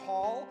with your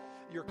call.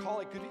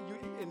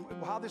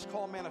 And how this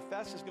call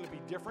manifests is going to be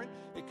different.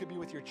 It could be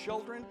with your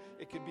children.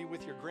 It could be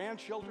with your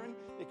grandchildren.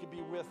 It could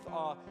be with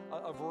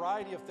a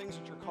variety of things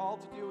that you're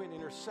called to do in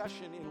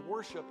intercession, in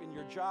worship, in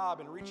your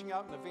job, and reaching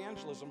out in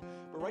evangelism.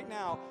 But right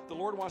now, the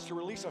Lord wants to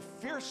release a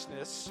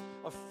fierceness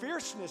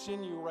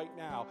in you right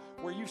now,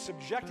 where you've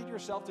subjected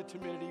yourself to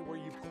timidity, where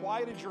you've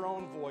quieted your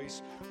own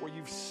voice, where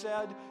you've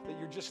said that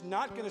you're just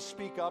not going to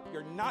speak up,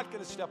 you're not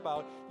going to step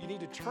out. You need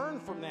to turn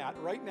from that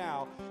right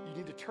now. You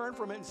need to turn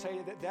from it and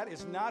say that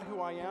is not who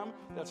I am.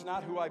 That's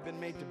not who I've been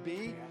made to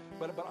be.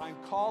 But I'm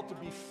called to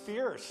be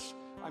fierce.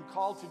 I'm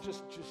called to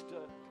just to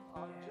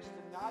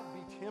not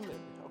be timid.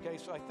 Okay,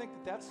 so I think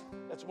that's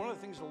one of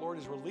the things the Lord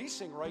is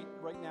releasing right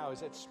now is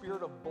that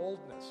spirit of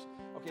boldness.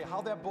 Okay,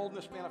 how that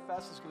boldness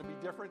manifests is going to be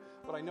different,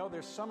 but I know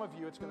there's some of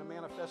you it's going to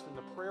manifest in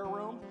the prayer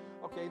room.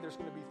 Okay, there's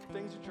going to be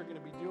things that you're going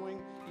to be doing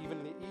even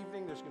in the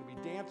evening. There's going to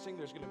be dancing.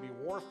 There's going to be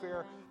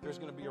warfare. There's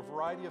going to be a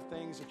variety of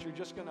things that you're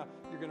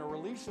going to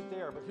release it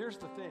there. But here's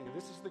the thing, and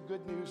this is the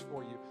good news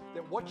for you,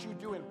 that what you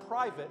do in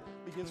private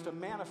begins to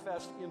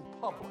manifest in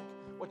public.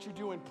 What you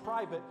do in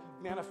private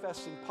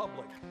manifests in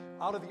public.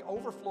 Out of the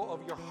overflow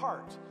of your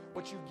heart,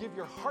 what you give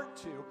your heart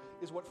to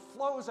is what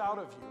flows out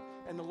of you.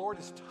 And the Lord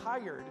is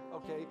tired,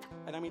 okay?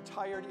 And I mean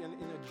tired in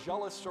a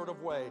jealous sort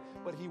of way,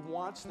 but He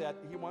wants that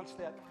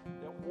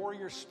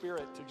warrior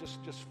spirit to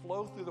just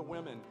flow through the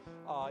women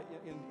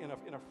in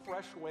a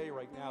fresh way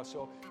right now.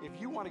 So if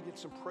you want to get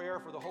some prayer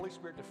for the Holy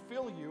Spirit to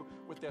fill you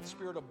with that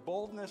spirit of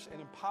boldness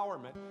and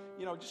empowerment,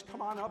 just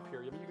come on up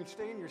here. I mean, you can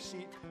stay in your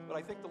seat, but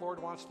I think the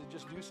Lord wants to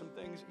just do some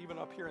things even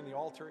up here in the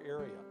altar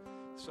area.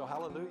 So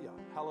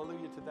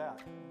hallelujah to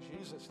that, in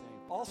Jesus' name.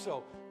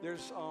 Also,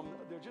 there's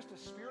just a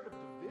spirit of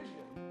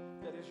division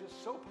that is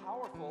just so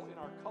powerful in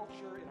our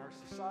culture, in our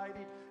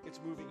society.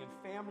 It's moving in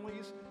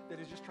families, that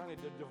is just trying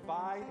to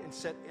divide and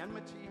set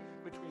enmity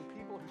between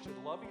people who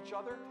should love each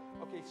other.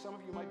 Okay, some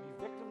of you might be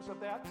victims of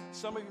that.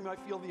 Some of you might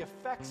feel the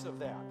effects of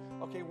that.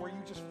 Okay, where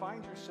you just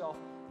find yourself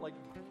like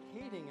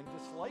hating and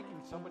disliking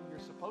somebody you're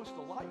supposed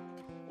to like.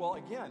 Well,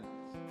 again,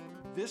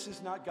 this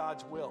is not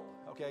God's will.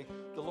 Okay,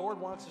 the Lord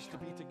wants us to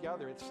be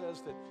together. It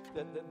says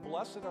that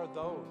blessed are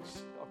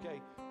those,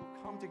 okay, who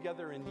come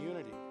together in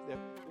unity. That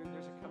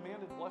there's a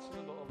commanded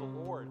blessing of the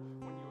Lord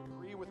when you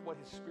agree with what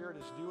His Spirit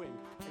is doing,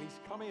 and He's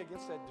coming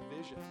against that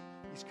division.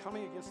 He's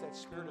coming against that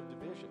spirit of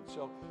division.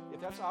 So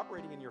if that's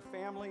operating in your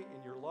family,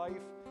 in your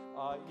life,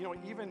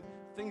 even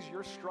things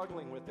you're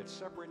struggling with that's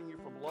separating you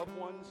from loved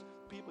ones,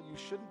 people you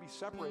shouldn't be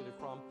separated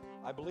from,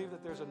 I believe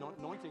that there's an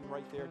anointing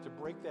right there to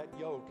break that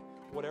yoke,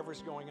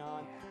 whatever's going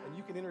on, and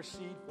you can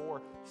intercede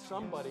for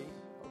somebody,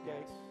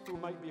 okay, who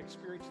might be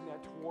experiencing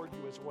that toward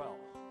you as well.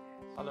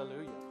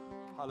 Hallelujah.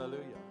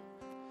 Hallelujah.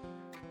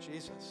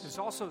 Jesus. There's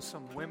also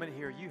some women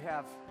here.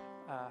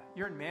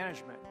 You're in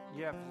management.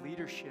 You have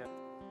leadership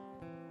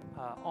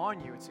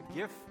on you. It's a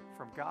gift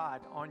from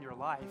God on your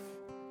life.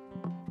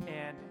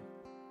 And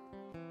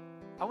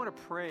I want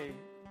to pray,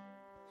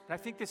 and I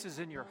think this is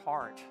in your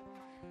heart.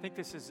 I think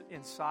this is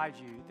inside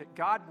you, that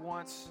God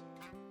wants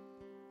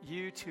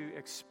you to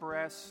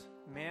express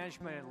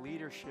management and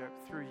leadership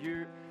through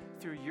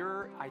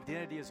your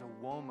identity as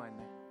a woman.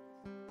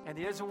 And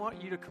He doesn't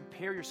want you to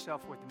compare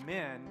yourself with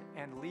men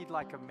and lead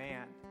like a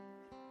man.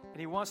 And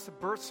He wants to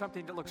birth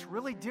something that looks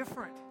really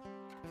different.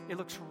 It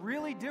looks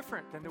really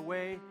different than the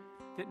way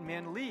that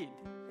men lead.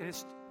 And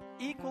it's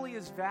equally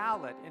as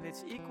valid, and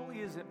it's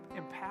equally as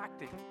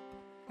impacting.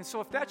 And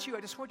so if that's you,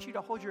 I just want you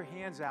to hold your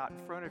hands out in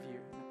front of you.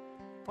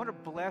 I want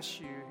to bless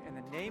you in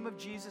the name of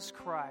Jesus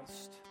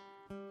Christ,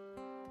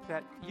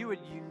 that you would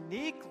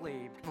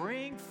uniquely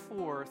bring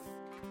forth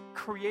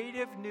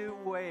creative new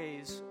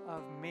ways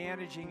of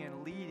managing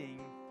and leading.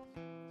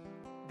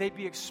 They'd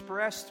be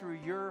expressed through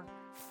your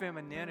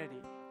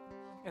femininity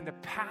and the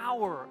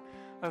power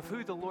of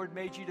who the Lord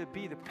made you to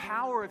be, the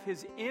power of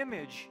His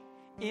image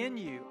in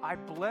you. I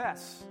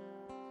bless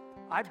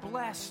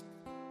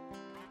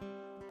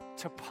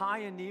to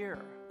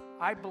pioneer.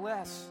 I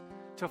bless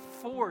to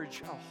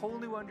forge a whole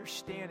new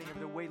understanding of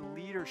the way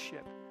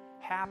leadership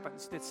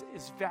happens that's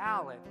as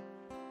valid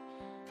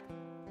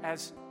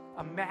as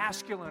a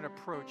masculine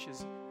approach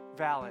is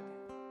valid.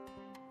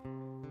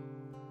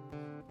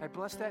 I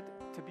bless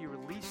that to be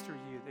released through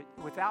you,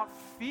 that without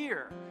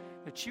fear,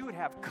 that you would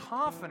have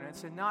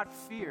confidence and not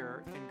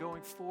fear in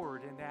going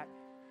forward in that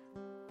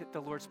the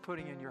Lord's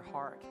putting in your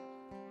heart.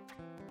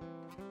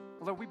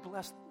 Lord, we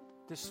bless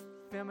this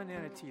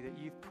femininity that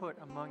you've put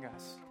among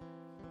us,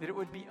 that it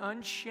would be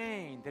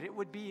unchained, that it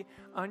would be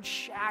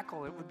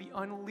unshackled, it would be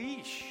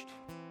unleashed.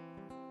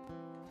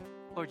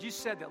 Lord, you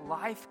said that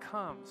life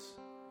comes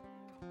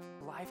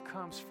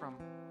from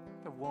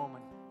the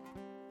woman.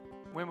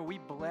 Women, we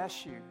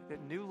bless you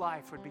that new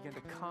life would begin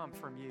to come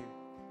from you.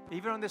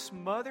 Even on this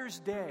Mother's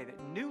Day, that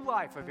new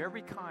life of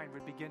every kind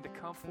would begin to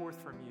come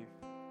forth from you.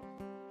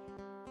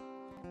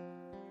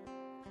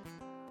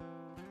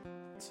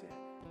 That's it.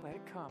 Let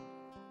it come.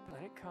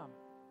 Let it come.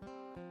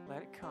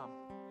 Let it come.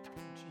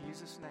 In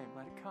Jesus' name,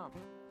 let it come.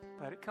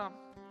 Let it come.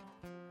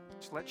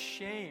 Just let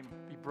shame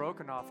be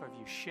broken off of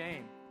you.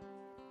 Shame.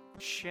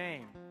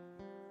 Shame.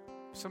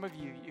 Some of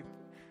you,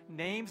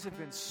 names have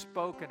been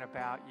spoken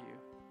about you.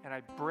 And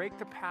I break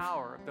the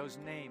power of those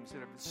names that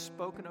have been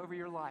spoken over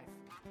your life,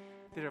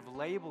 that have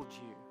labeled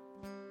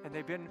you. And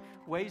they've been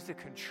ways to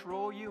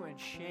control you and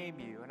shame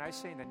you. And I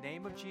say in the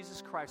name of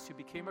Jesus Christ, who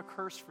became a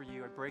curse for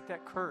you, I break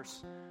that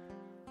curse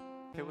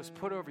that was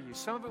put over you.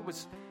 Some of it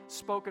was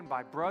spoken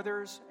by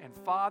brothers and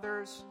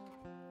fathers,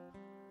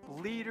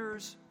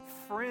 leaders,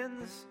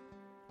 friends,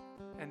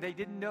 and they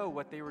didn't know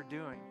what they were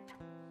doing.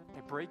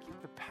 I break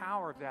the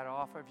power of that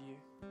off of you.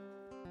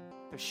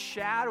 The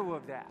shadow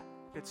of that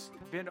that's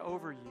been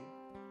over you,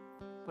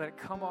 let it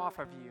come off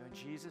of you in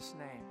Jesus'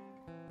 name.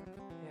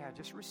 Yeah,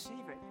 just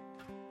receive it.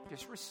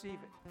 Just receive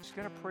it. I'm just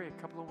going to pray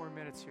a couple of more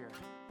minutes here.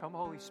 Come,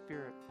 Holy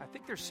Spirit. I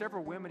think there's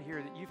several women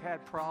here that you've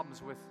had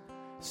problems with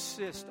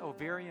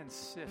ovarian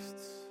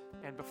cysts.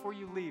 And before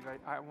you leave,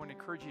 I want to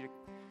encourage you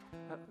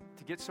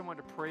to get someone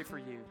to pray for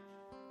you.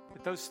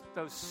 That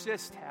those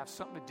cysts have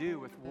something to do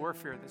with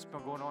warfare that's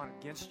been going on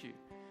against you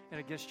and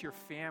against your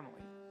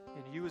family,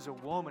 and you as a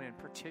woman in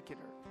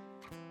particular.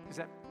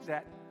 Because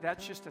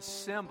that's just a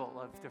symbol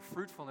of the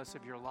fruitfulness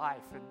of your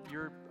life and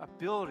your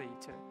ability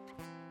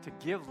to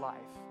give life.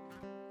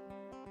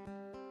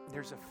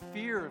 There's a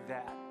fear of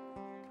that.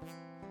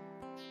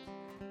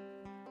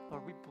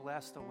 Lord, we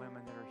bless the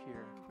women that are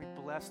here. We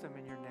bless them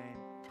in your name.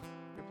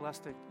 We bless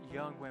the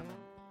young women.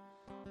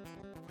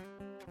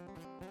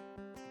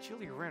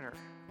 Julie Renner,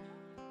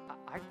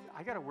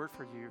 I got a word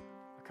for you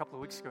a couple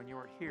of weeks ago and you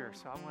weren't here,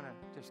 so I want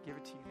to just give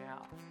it to you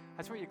now. I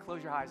just want you to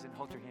close your eyes and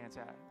hold your hands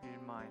out, if you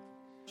didn't mind.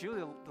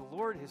 Julia, the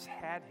Lord has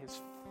had His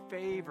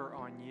favor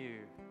on you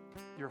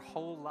your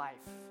whole life.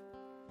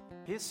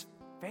 His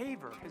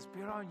favor has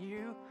been on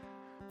you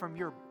from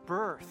your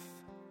birth.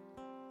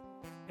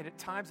 And at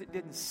times it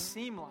didn't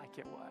seem like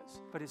it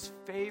was, but His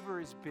favor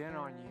has been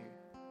on you.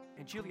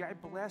 And Julia, I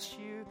bless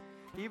you,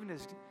 even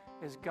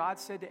as God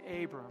said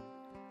to Abram,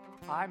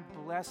 I'm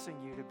blessing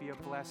you to be a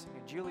blessing.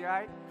 And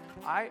Julia,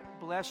 I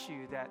bless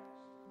you that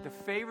the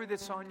favor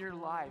that's on your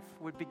life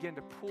would begin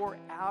to pour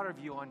out of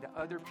you onto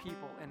other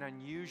people in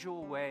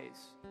unusual ways.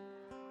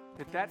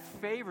 That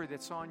favor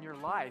that's on your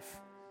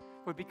life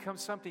would become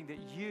something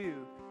that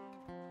you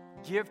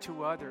give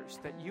to others,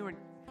 that you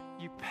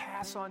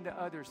pass on to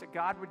others, that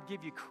God would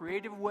give you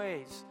creative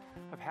ways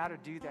of how to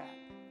do that.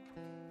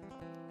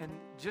 And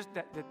just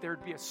that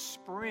there'd be a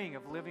spring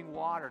of living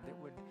water that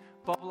would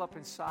bubble up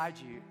inside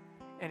you,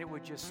 and it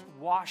would just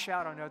wash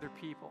out on other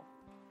people.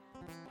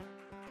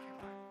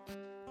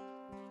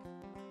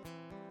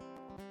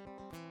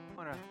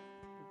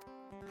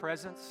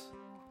 Presence.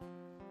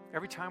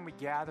 Every time we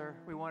gather,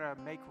 we want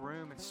to make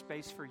room and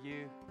space for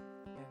you.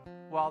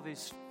 And while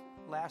these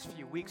last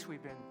few weeks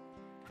we've been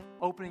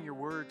opening your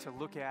word to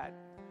look at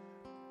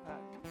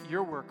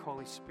your work,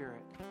 Holy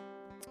Spirit.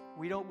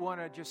 We don't want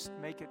to just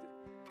make it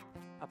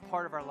a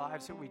part of our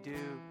lives that we do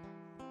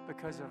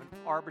because of an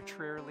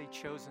arbitrarily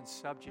chosen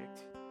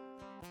subject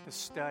to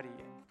study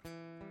and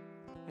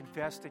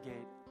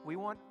investigate. We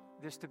want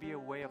this to be a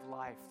way of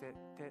life,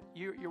 that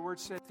your word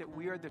says that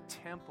we are the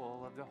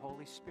temple of the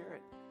Holy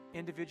Spirit,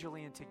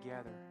 individually and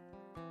together.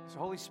 So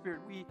Holy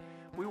Spirit,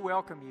 we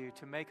welcome you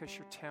to make us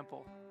your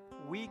temple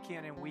week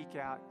in and week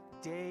out,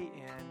 day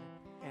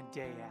in and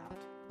day out.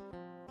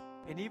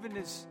 And even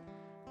as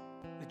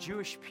the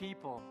Jewish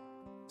people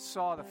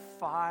saw the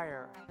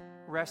fire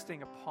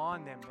resting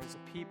upon them as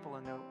a people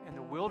in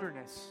the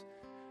wilderness,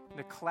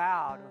 the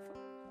cloud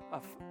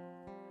of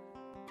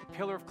the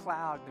pillar of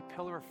cloud and the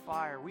pillar of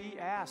fire, we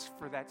ask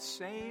for that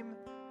same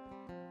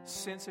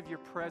sense of your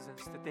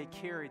presence that they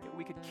carried, that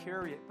we could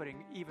carry it, but in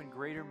even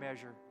greater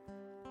measure.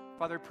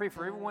 Father, I pray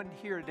for everyone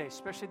here today,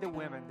 especially the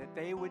women, that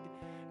they would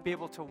be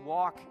able to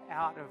walk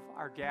out of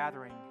our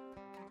gathering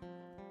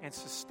and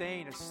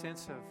sustain a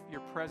sense of your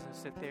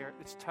presence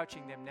that's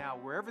touching them now.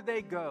 Wherever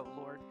they go,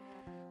 Lord,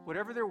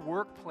 whatever their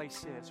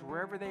workplace is,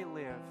 wherever they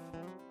live,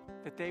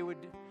 that they would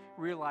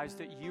realize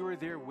that you are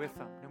there with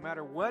them, no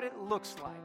matter what it looks like.